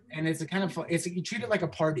with. And it's a kind of fun, you treat it like a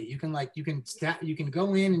party. You can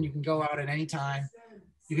go in and you can go out at any time.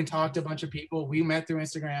 You can talk to a bunch of people. We met through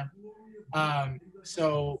Instagram.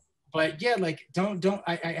 But yeah, like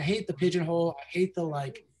I hate the pigeonhole. I hate the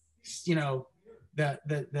like, just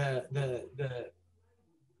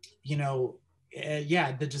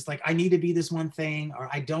like, I need to be this one thing, or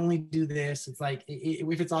I don't only do this. It's like,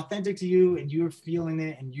 if it's authentic to you and you're feeling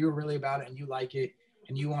it and you're really about it and you like it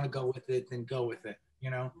and you want to go with it, then go with it.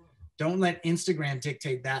 Don't let Instagram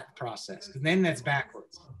dictate that process, because then that's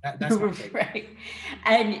backwards. That's my take. Right.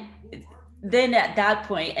 And then at that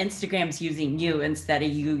point, Instagram's using you instead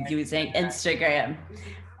of you using Instagram.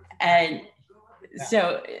 And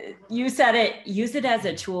so you said it, use it as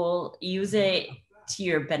a tool, use it to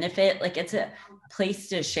your benefit. Like, it's a place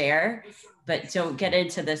to share, but don't get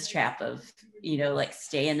into this trap of, like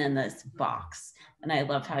staying in this box. And I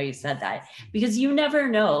love how you said that, because you never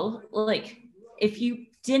know, like, if you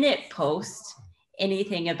didn't post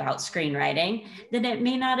anything about screenwriting, then it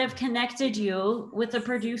may not have connected you with a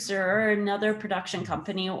producer or another production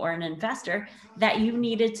company or an investor that you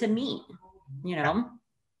needed to meet, And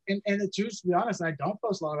the truth, to be honest, I don't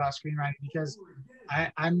post a lot about screenwriting because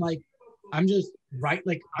I'm just right.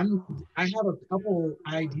 Like I have a couple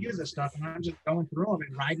ideas of stuff and I'm just going through them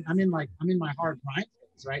and writing. I'm in my hard grind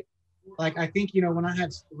phase, right? Like, I think, when I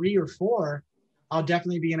have 3 or 4, I'll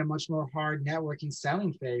definitely be in a much more hard networking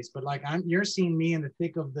selling phase. But like, you're seeing me in the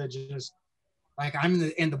thick of the just like,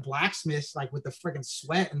 I'm in the blacksmith, like with the freaking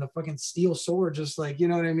sweat and the fucking steel sword, just like, you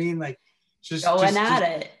know what I mean? Like just going at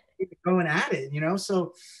it.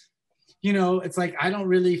 So, it's like, I don't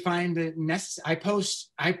really find it necessary.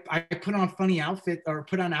 I put on funny outfit or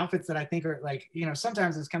put on outfits that I think are like,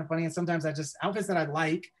 sometimes it's kind of funny. And sometimes I just outfits that I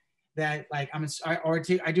like that like, I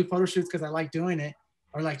do photo shoots because I like doing it,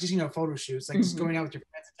 or like just, photo shoots, like just going out with your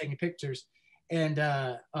friends and taking pictures and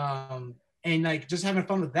like just having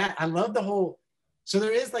fun with that. I love the whole, so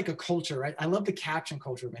there is like a culture, right? I love the caption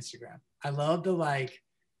culture of Instagram. I love the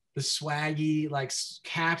swaggy like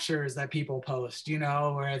captures that people post,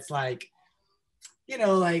 where it's like,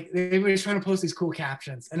 like everybody's trying to post these cool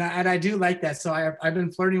captions, and I do like that. So I've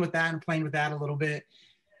been flirting with that and playing with that a little bit.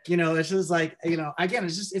 It's just like, again,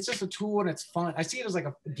 it's just a tool and it's fun. I see it as like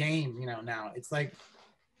a game, now it's like,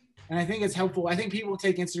 and I think it's helpful. I think people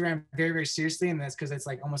take Instagram very, very seriously, and that's because it's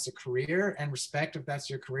like almost a career, and respect if that's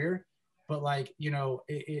your career. But like,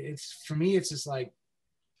 it's for me, it's just like,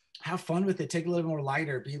 have fun with it. Take it a little more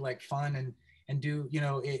lighter, be like fun and do,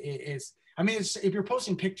 it's, I mean, it's, if you're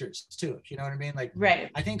posting pictures too, you know what I mean? Like, right.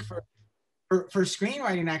 I think for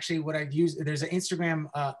screenwriting, actually what I've used, there's an Instagram,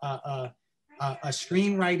 a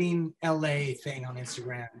screenwriting LA thing on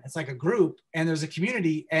Instagram. It's like a group and there's a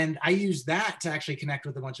community, and I use that to actually connect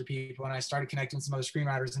with a bunch of people. And I started connecting with some other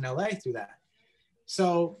screenwriters in LA through that.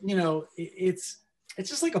 So, it's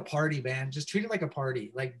just like a party, man. Just treat it like a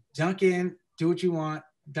party, like dunk in, do what you want,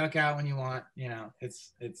 duck out when you want,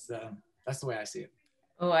 it's that's the way I see it.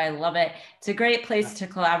 Oh, I love it. It's a great place to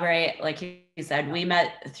collaborate. Like you said, we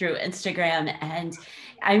met through Instagram. And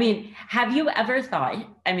I mean, have you ever thought,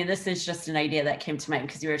 I mean, this is just an idea that came to mind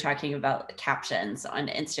because you were talking about captions on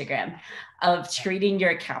Instagram, of treating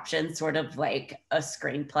your captions sort of like a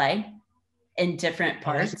screenplay in different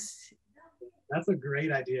parts? That's a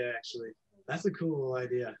great idea, actually. That's a cool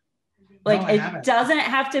idea. Like, it doesn't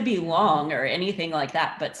have to be long or anything like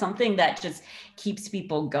that, but something that just keeps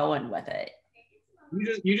people going with it.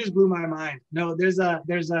 You just blew my mind. No, there's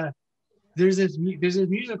this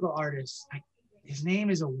musical artist. His name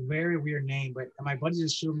is a very weird name, but my buddy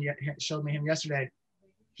just showed me him yesterday.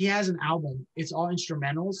 He has an album. It's all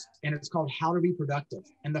instrumentals, and it's called How to Be Productive.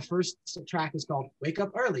 And the first track is called Wake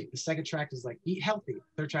Up Early. The second track is like Eat Healthy.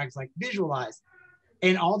 Third track is like Visualize.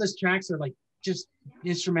 And all these tracks are like just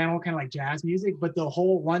instrumental, kind of like jazz music, but the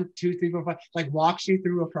whole 1, 2, 3, 4, 5 like walks you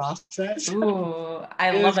through a process. Ooh,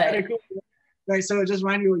 I love it. Cool. Right, so it just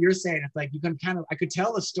reminded me of what you're saying. It's like you can I could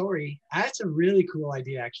tell the story. That's a really cool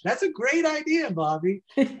idea, actually. That's a great idea, Bobby.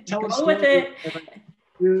 Tell Go with it.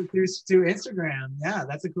 through Instagram. Yeah,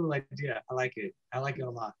 that's a cool idea. I like it. I like it a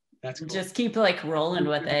lot. That's cool. Just keep like rolling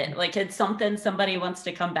with it. Like it's something somebody wants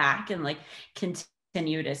to come back and like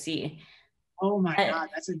continue to see. Oh my God,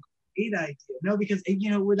 that's a great idea. No, because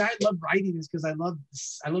what I love writing is because I love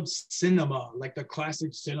cinema, like the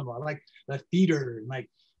classic cinema, like the theater, and like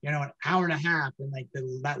an hour and a half and like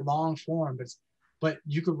that long form. But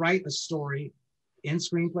you could write a story in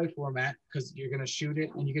screenplay format because you're gonna shoot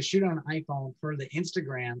it, and you can shoot it on an iPhone for the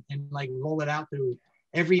Instagram and like roll it out through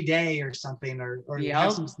every day or something, or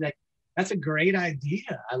have some. That's a great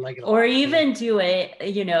idea. I like it. Or even do it,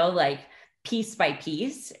 like piece by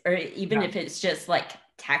piece, or even if it's just like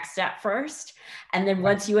text at first, and then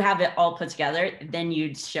once you have it all put together, then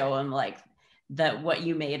you'd show them like what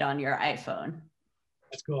you made on your iPhone.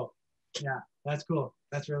 That's cool. Yeah, that's cool.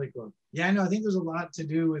 That's really cool. Yeah, I know. I think there's a lot to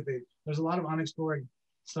do with it. There's a lot of unexplored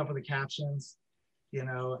stuff with the captions,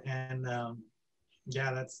 and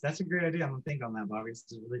yeah, that's a great idea. I'm gonna think on that, Bobbi.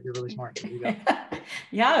 You're really smart.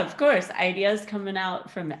 Yeah, of course. Ideas coming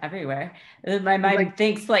out from everywhere. My mind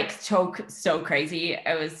thinks like so crazy.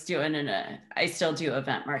 I still do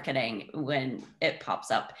event marketing when it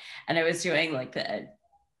pops up, and I was doing like the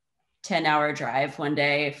 10-hour drive one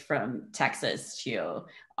day from Texas to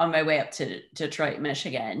on my way up to Detroit,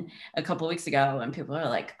 Michigan a couple of weeks ago, and people are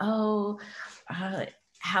like, "Oh,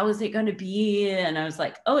 how is it going to be?" And I was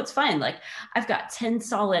like, "Oh, it's fine. Like I've got 10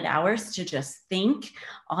 solid hours to just think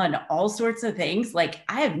on all sorts of things. Like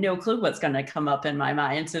I have no clue what's going to come up in my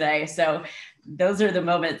mind today." So those are the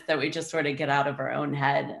moments that we just sort of get out of our own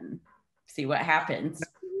head and see what happens.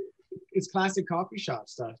 It's classic coffee shop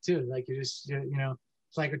stuff too. Like you just,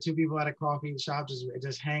 it's like two people at a coffee shop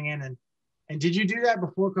just hanging. And did you do that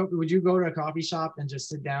before COVID? Would you go to a coffee shop and just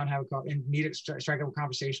sit down, have a coffee, and strike up a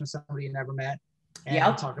conversation with somebody you never met,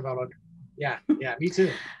 and talk about it? Yeah, me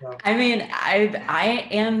too. So. I mean, I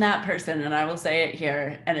am that person, and I will say it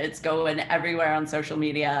here, and it's going everywhere on social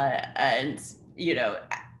media and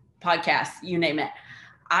podcasts, you name it.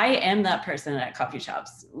 I am that person at coffee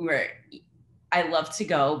shops where I love to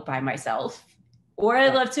go by myself, or I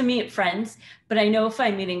love to meet friends, but I know if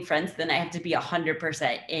I'm meeting friends, then I have to be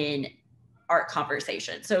 100% in our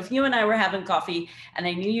conversation. So if you and I were having coffee and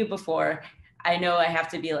I knew you before, I know I have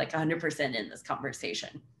to be like 100% in this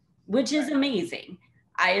conversation, which is amazing.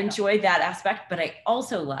 I enjoy that aspect, but I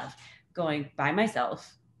also love going by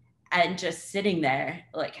myself and just sitting there.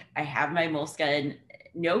 Like I have my Moleskine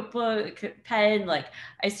notebook, pen, like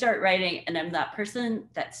I start writing, and I'm that person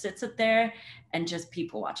that sits up there and just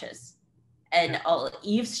people watches. And I'll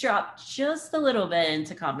eavesdrop just a little bit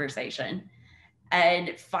into conversation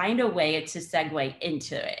and find a way to segue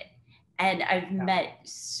into it. And I've met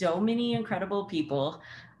so many incredible people.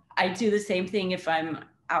 I do the same thing if I'm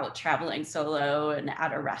out traveling solo and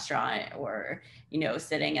at a restaurant or,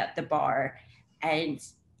 sitting at the bar. And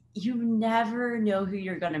you never know who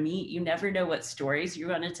you're going to meet. You never know what stories you're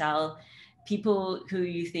going to tell. People who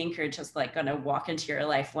you think are just like going to walk into your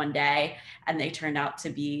life one day and they turn out to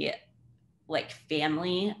be like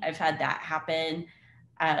family. I've had that happen.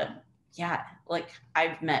 Like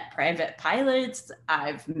I've met private pilots.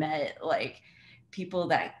 I've met like people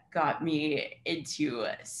that got me into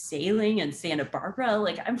sailing in Santa Barbara.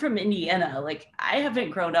 Like I'm from Indiana. Like I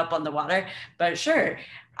haven't grown up on the water, but sure,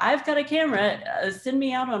 I've got a camera. Send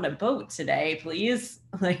me out on a boat today, please.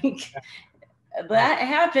 Like that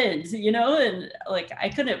happened, and like I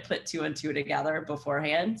couldn't put two and two together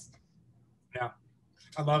beforehand. Yeah,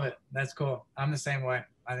 I love it. That's cool. I'm the same way.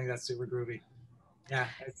 I think that's super groovy. Yeah,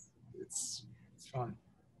 it's fun.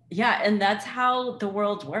 Yeah, and that's how the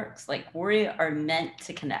world works. Like we are meant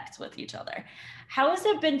to connect with each other. How has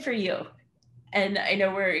it been for you? And I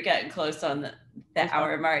know we're getting close on the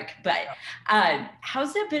hour mark, but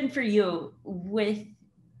how's it been for you with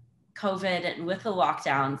COVID and with the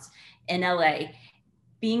lockdowns in LA,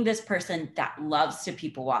 being this person that loves to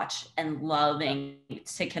people watch and loving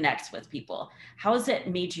to connect with people? How has it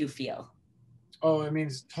made you feel? Oh, I mean,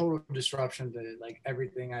 it's total disruption to like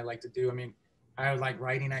everything I like to do. I mean, I like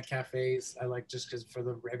writing at cafes. I like just because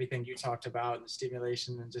for everything you talked about and the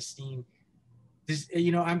stimulation and just seeing this,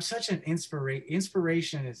 I'm such an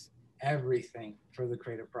inspiration is everything for the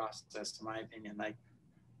creative process, in my opinion. Like,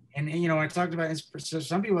 and I talked about so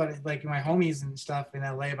some people like my homies and stuff in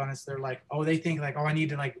LA about this. They're like, oh, they think like, oh, I need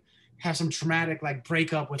to like have some traumatic like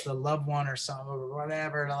breakup with a loved one or something or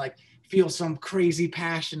whatever to like feel some crazy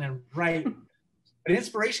passion and write. But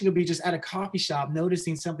inspiration could be just at a coffee shop,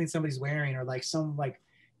 noticing something somebody's wearing, or like some like,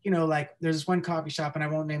 like there's this one coffee shop, and I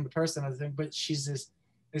won't name the person, but she's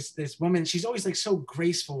this woman. She's always like so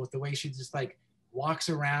graceful with the way she just like walks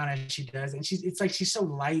around as she does, and it's like she's so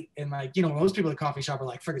light, and like, you know, most people at the coffee shop are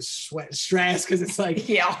like freaking sweat stressed because it's like,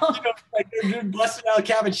 Yeah, you know, like they're busting out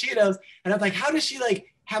cappuccinos, and I'm like, how does she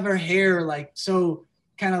like have her hair like so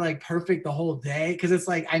kind of like perfect the whole day? Because it's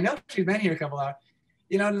like, I know she's been here a couple hours,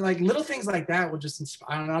 you know, and like little things like that will just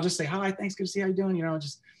inspire. And I'll just say, hi, thanks, good to see how you doing, you know,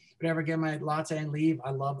 just whatever, get my latte and leave.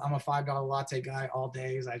 I'm a $5 latte guy all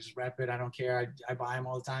days. I just rep it. I don't care. I buy them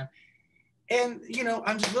all the time. And, you know,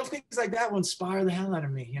 I'm just, little things like that will inspire the hell out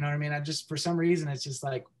of me. You know what I mean? I just, for some reason, it's just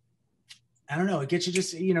like, I don't know, it gets you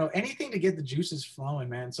just, you know, anything to get the juices flowing,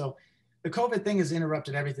 man. So the COVID thing has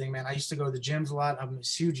interrupted everything, man. I used to go to the gyms a lot. I'm a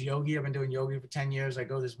huge yogi. I've been doing yoga for 10 years. I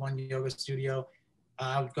go to this one yoga studio.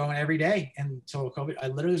 I was going every day until COVID. I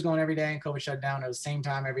literally was going every day, and COVID shut down at the same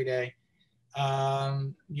time every day.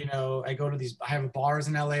 You know, I have bars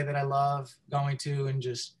in LA that I love going to, and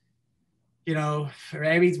just, you know, for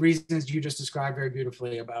every reasons you just described very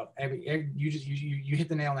beautifully about you hit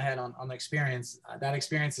the nail on the head on the experience. That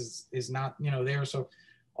experience is not, you know, there. So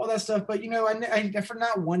all that stuff, but, you know, I for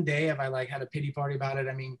not one day have I like had a pity party about it.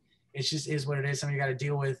 I mean, it just is what it is. Something you got to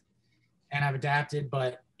deal with, and I've adapted,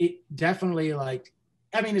 but it definitely, like,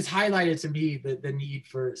 I mean, it's highlighted to me the need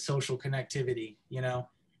for social connectivity, you know?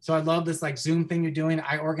 So I love this like Zoom thing you're doing.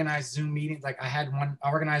 I organized Zoom meetings. Like I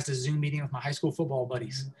organized a Zoom meeting with my high school football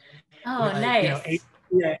buddies. oh, Like, you know,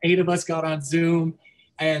 nice. eight of us got on Zoom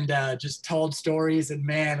and just told stories, and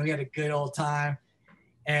man, we had a good old time.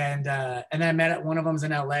 And then I met at one of them's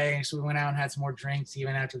in LA, and so we went out and had some more drinks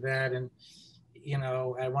even after that. And, you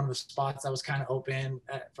know, at one of the spots that was kind of open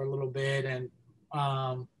for a little bit. And,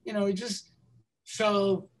 you know, it just,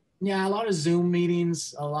 so yeah, a lot of Zoom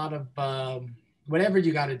meetings, a lot of whatever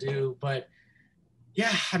you got to do. But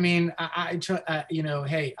yeah, I mean, I try, you know,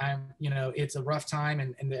 hey, you know, it's a rough time,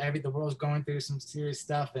 and the world's going through some serious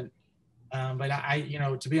stuff. And, but you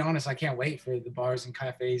know, to be honest, I can't wait for the bars and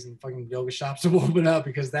cafes and fucking yoga shops to open up,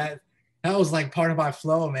 because that was like part of my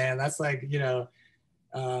flow, man. That's like, you know,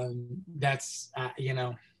 that's, you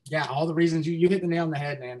know, yeah, all the reasons you hit the nail on the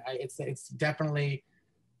head, man. It's definitely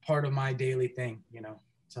part of my daily thing, you know,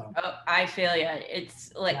 so. Oh, I feel you.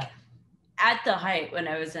 It's like, Yeah. At the height when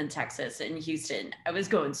I was in Texas and Houston, I was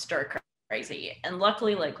going stir crazy. And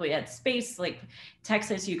luckily, like, we had space, like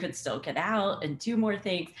Texas, you could still get out and do more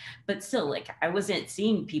things, but still, like, I wasn't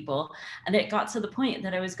seeing people. And it got to the point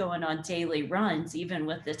that I was going on daily runs, even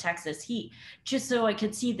with the Texas heat, just so I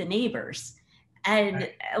could see the neighbors and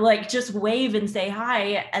like just wave and say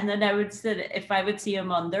hi. And then I would sit, if I would see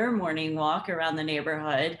them on their morning walk around the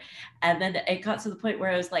neighborhood. And then it got to the point where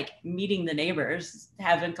I was like meeting the neighbors,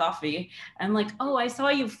 having coffee. I'm like, oh, I saw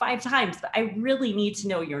you 5 times, but I really need to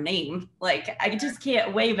know your name. Like, I just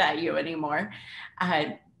can't wave at you anymore.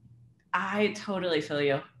 I totally feel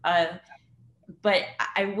you. But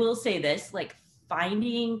I will say this, like,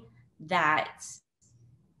 finding that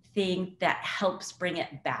thing that helps bring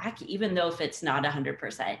it back, even though if it's not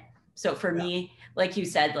 100%. So for me, like you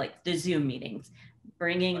said, like the Zoom meetings,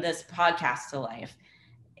 bringing this podcast to life,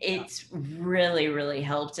 it's really, really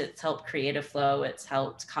helped. It's helped creative flow. It's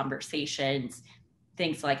helped conversations,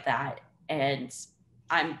 things like that. And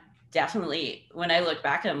I'm definitely, when I look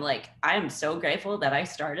back, I'm like, I'm so grateful that I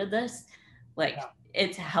started this. Like,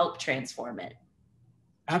 it's helped transform it.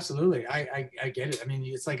 Absolutely. I get it. I mean,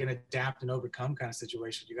 it's like an adapt and overcome kind of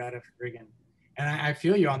situation. You got to friggin', and I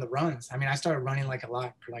feel you on the runs. I mean, I started running like a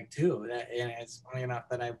lot, like too. And it's funny enough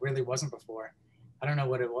that I really wasn't before. I don't know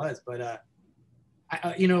what it was, but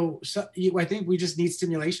you know, so I think we just need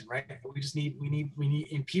stimulation, right? We need,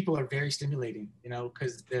 and people are very stimulating, you know,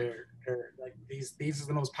 because they're like these are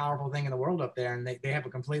the most powerful thing in the world up there, and they have a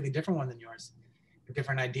completely different one than yours.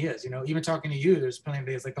 Different ideas, you know, even talking to you, there's plenty of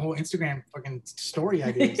ideas, like the whole Instagram fucking story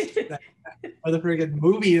ideas or the freaking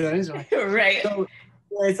movie that is like, right. So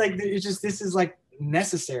it's like, it's just, this is like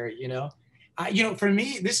necessary, you know. You know, for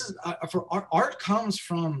me, this is for art comes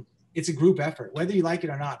from, it's a group effort, whether you like it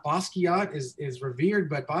or not. Basquiat is revered,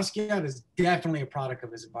 but Basquiat is definitely a product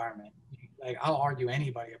of his environment. Like, I'll argue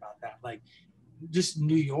anybody about that. Like, just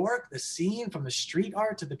New York, the scene, from the street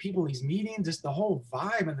art to the people he's meeting, just the whole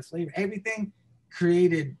vibe and the flavor, everything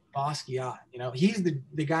created Basquiat. You know, he's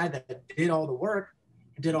the guy that did all the work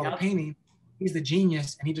and did all the painting. He's the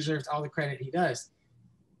genius, and he deserves all the credit he does.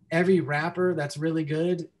 Every rapper that's really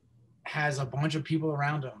good has a bunch of people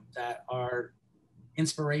around him that are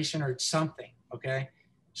inspiration or something. Okay,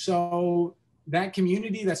 so that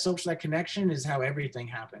community, that social, that connection is how everything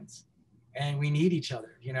happens, and we need each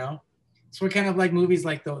other. You know, so what kind of like movies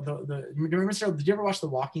like the remember, Sarah, did you ever watch The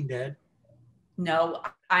Walking Dead? No,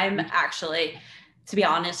 I'm actually, to be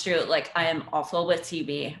honest, Drew, like, I am awful with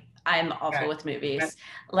TV. I'm awful Okay. with movies. That's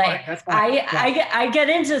fine. Like That's fine. Yeah. I get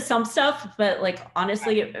into some stuff, but like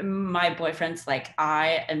honestly, my boyfriend's like,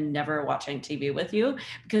 I am never watching TV with you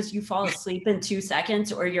because you fall asleep in 2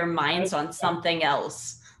 seconds or your mind's on something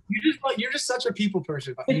else. You're just such a people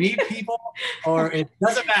person. You need people, or it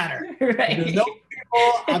doesn't matter. If there's no Right.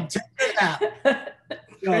 people, I'm taking it out.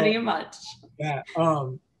 Pretty So, much. yeah.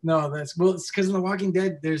 No, that's well. It's because in The Walking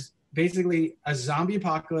Dead, there's basically a zombie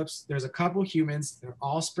apocalypse. There's a couple humans. They're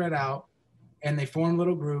all spread out, and they form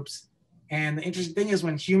little groups. And the interesting thing is,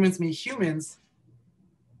 when humans meet humans,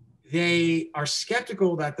 they are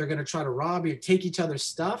skeptical that they're going to try to rob or take each other's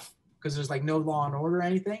stuff because there's like no law and order or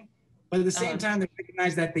anything. But at the same time, they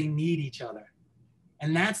recognize that they need each other.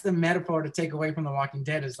 And that's the metaphor to take away from The Walking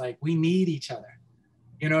Dead is like, we need each other.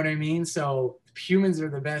 You know what I mean? So humans are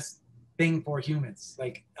the best thing for humans.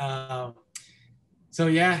 Like, so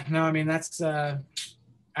yeah, no, I mean, that's, you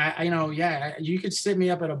could sit me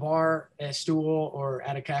up at a bar, a stool, or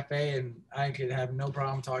at a cafe, and I could have no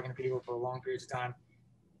problem talking to people for long periods of time.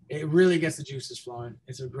 It really gets the juices flowing.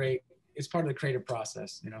 It's part of the creative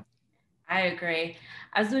process, you know? I agree.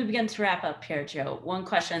 As we begin to wrap up here, Joe, one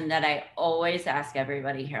question that I always ask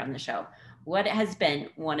everybody here on the show: what has been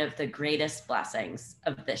one of the greatest blessings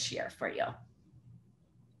of this year for you?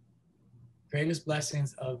 Greatest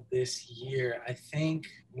blessings of this year. I think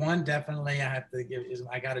one definitely I have to give is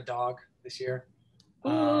I got a dog this year.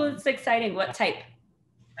 Ooh, it's exciting. What type?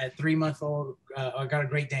 At 3-month-old, I got a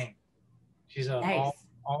Great Dane. She's a Nice.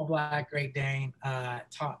 all black Great Dane.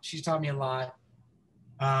 She's taught me a lot.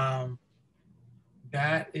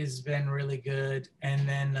 That has been really good. And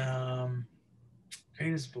then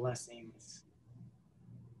greatest blessings.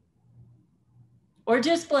 Or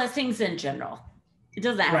just blessings in general. It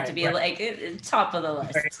doesn't have to be like top of the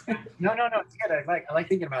list. No, it's good. I like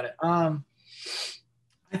thinking about it. I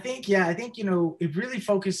think, it really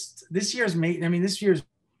focused. This year's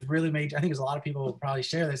really made. I think as a lot of people will probably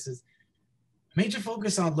share this is major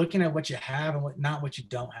focus on looking at what you have and what you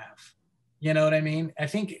don't have. You know what I mean? I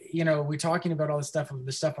think, we're talking about all this stuff of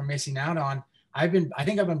the stuff we're missing out on. I think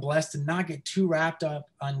I've been blessed to not get too wrapped up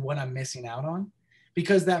on what I'm missing out on,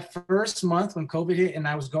 because that first month when COVID hit and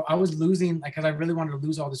I was losing, like, cause I really wanted to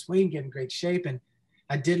lose all this weight and get in great shape. And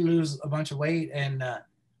I did lose a bunch of weight. And,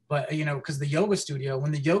 but cause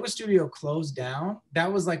when the yoga studio closed down,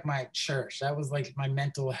 that was like my church. That was like my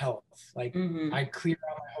mental health. Like I cleared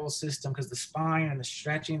out my whole system because the spine and the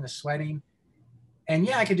stretching, the sweating. And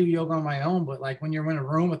yeah, I could do yoga on my own, but like when you're in a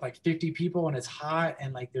room with like 50 people and it's hot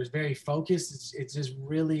and like there's very focused, it's just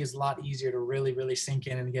really is a lot easier to really, really sink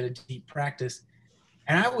in and get a deep practice.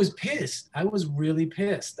 And I was pissed. I was really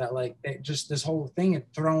pissed that like just this whole thing had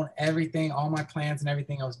thrown everything, all my plans and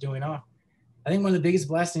everything I was doing off. I think one of the biggest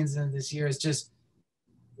blessings in this year is just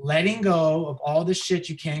letting go of all the shit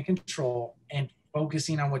you can't control and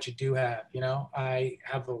focusing on what you do have. I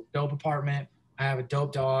have a dope apartment. I have a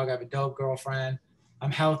dope dog. I have a dope girlfriend.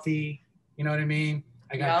 I'm healthy. You know what I mean?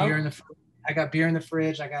 I got beer in the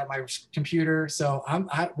fridge. I got my computer. So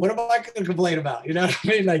what am I going to complain about? You know what I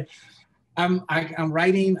mean? Like I'm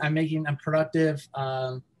writing, I'm productive.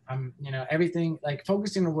 Everything, like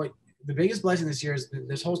focusing on what the biggest blessing this year is.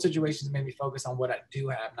 This whole situation has made me focus on what I do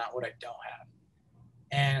have, not what I don't have.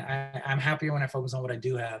 And I'm happier when I focus on what I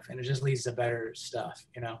do have, and it just leads to better stuff,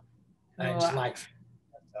 just life.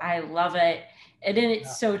 I love it. And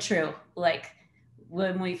it's so true. Like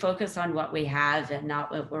when we focus on what we have and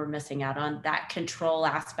not what we're missing out on, that control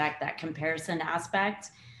aspect, that comparison aspect,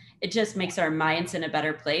 it just makes our minds in a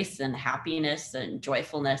better place, and happiness and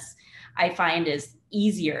joyfulness, I find, is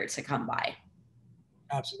easier to come by.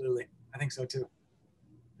 Absolutely. I think so too.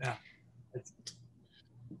 Yeah.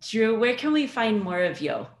 Drew, where can we find more of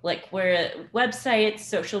you? Like where, websites,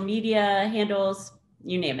 social media handles,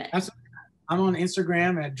 you name it. I'm on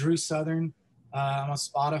Instagram at Drew Southern. I'm on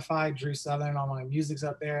Spotify, Drew Southern. All my music's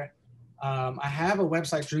up there. I have a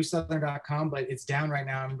website, drewsouthern.com, but it's down right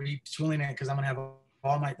now. I'm retooling it because I'm going to have all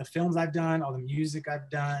the films I've done, all the music I've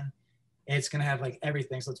done. It's going to have like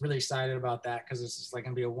everything. So it's really excited about that because it's just like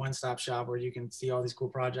going to be a one-stop shop where you can see all these cool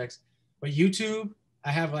projects. But YouTube,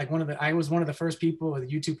 I have like I was one of the first people with a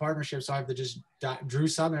YouTube partnership. So I have to just Drew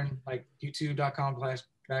Southern, like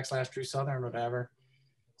youtube.com/Drew Southern or whatever.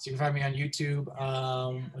 So you can find me on YouTube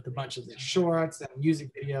with a bunch of the shorts and music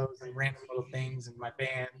videos and random little things and my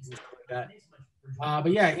bands and stuff like that.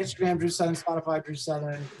 But yeah, Instagram, Drew Southern, Spotify, Drew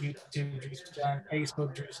Southern, YouTube, Drew Southern,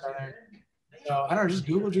 Facebook, Drew Southern. So I don't know, just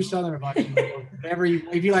Google Drew Southern a bunch. Whatever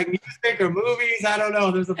if you like music or movies, I don't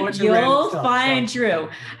know. There's a bunch of random You'll stuff. find Drew,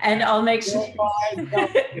 and I'll make sure.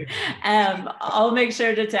 I'll make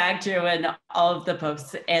sure to tag Drew in all of the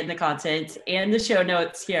posts and the content and the show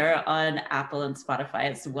notes here on Apple and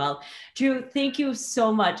Spotify as well. Drew, thank you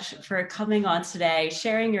so much for coming on today,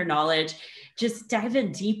 sharing your knowledge, just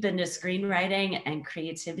diving deep into screenwriting and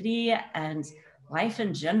creativity and life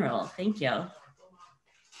in general. Thank you.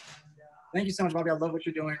 Thank you so much, Bobbi. I love what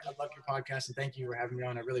you're doing. I love your podcast, and thank you for having me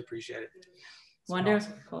on. I really appreciate it.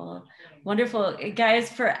 Wonderful. Awesome. Wonderful. Guys,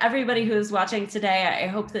 for everybody who's watching today, I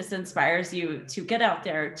hope this inspires you to get out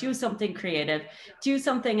there, do something creative, do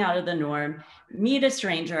something out of the norm, meet a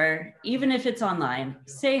stranger, even if it's online,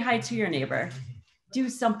 say hi to your neighbor, do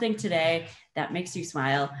something today that makes you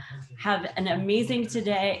smile. Have an amazing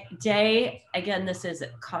day. Again, this is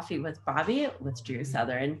Coffee with Bobbi with Drew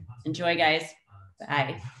Southern. Enjoy, guys.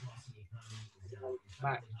 Bye.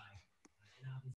 Bye.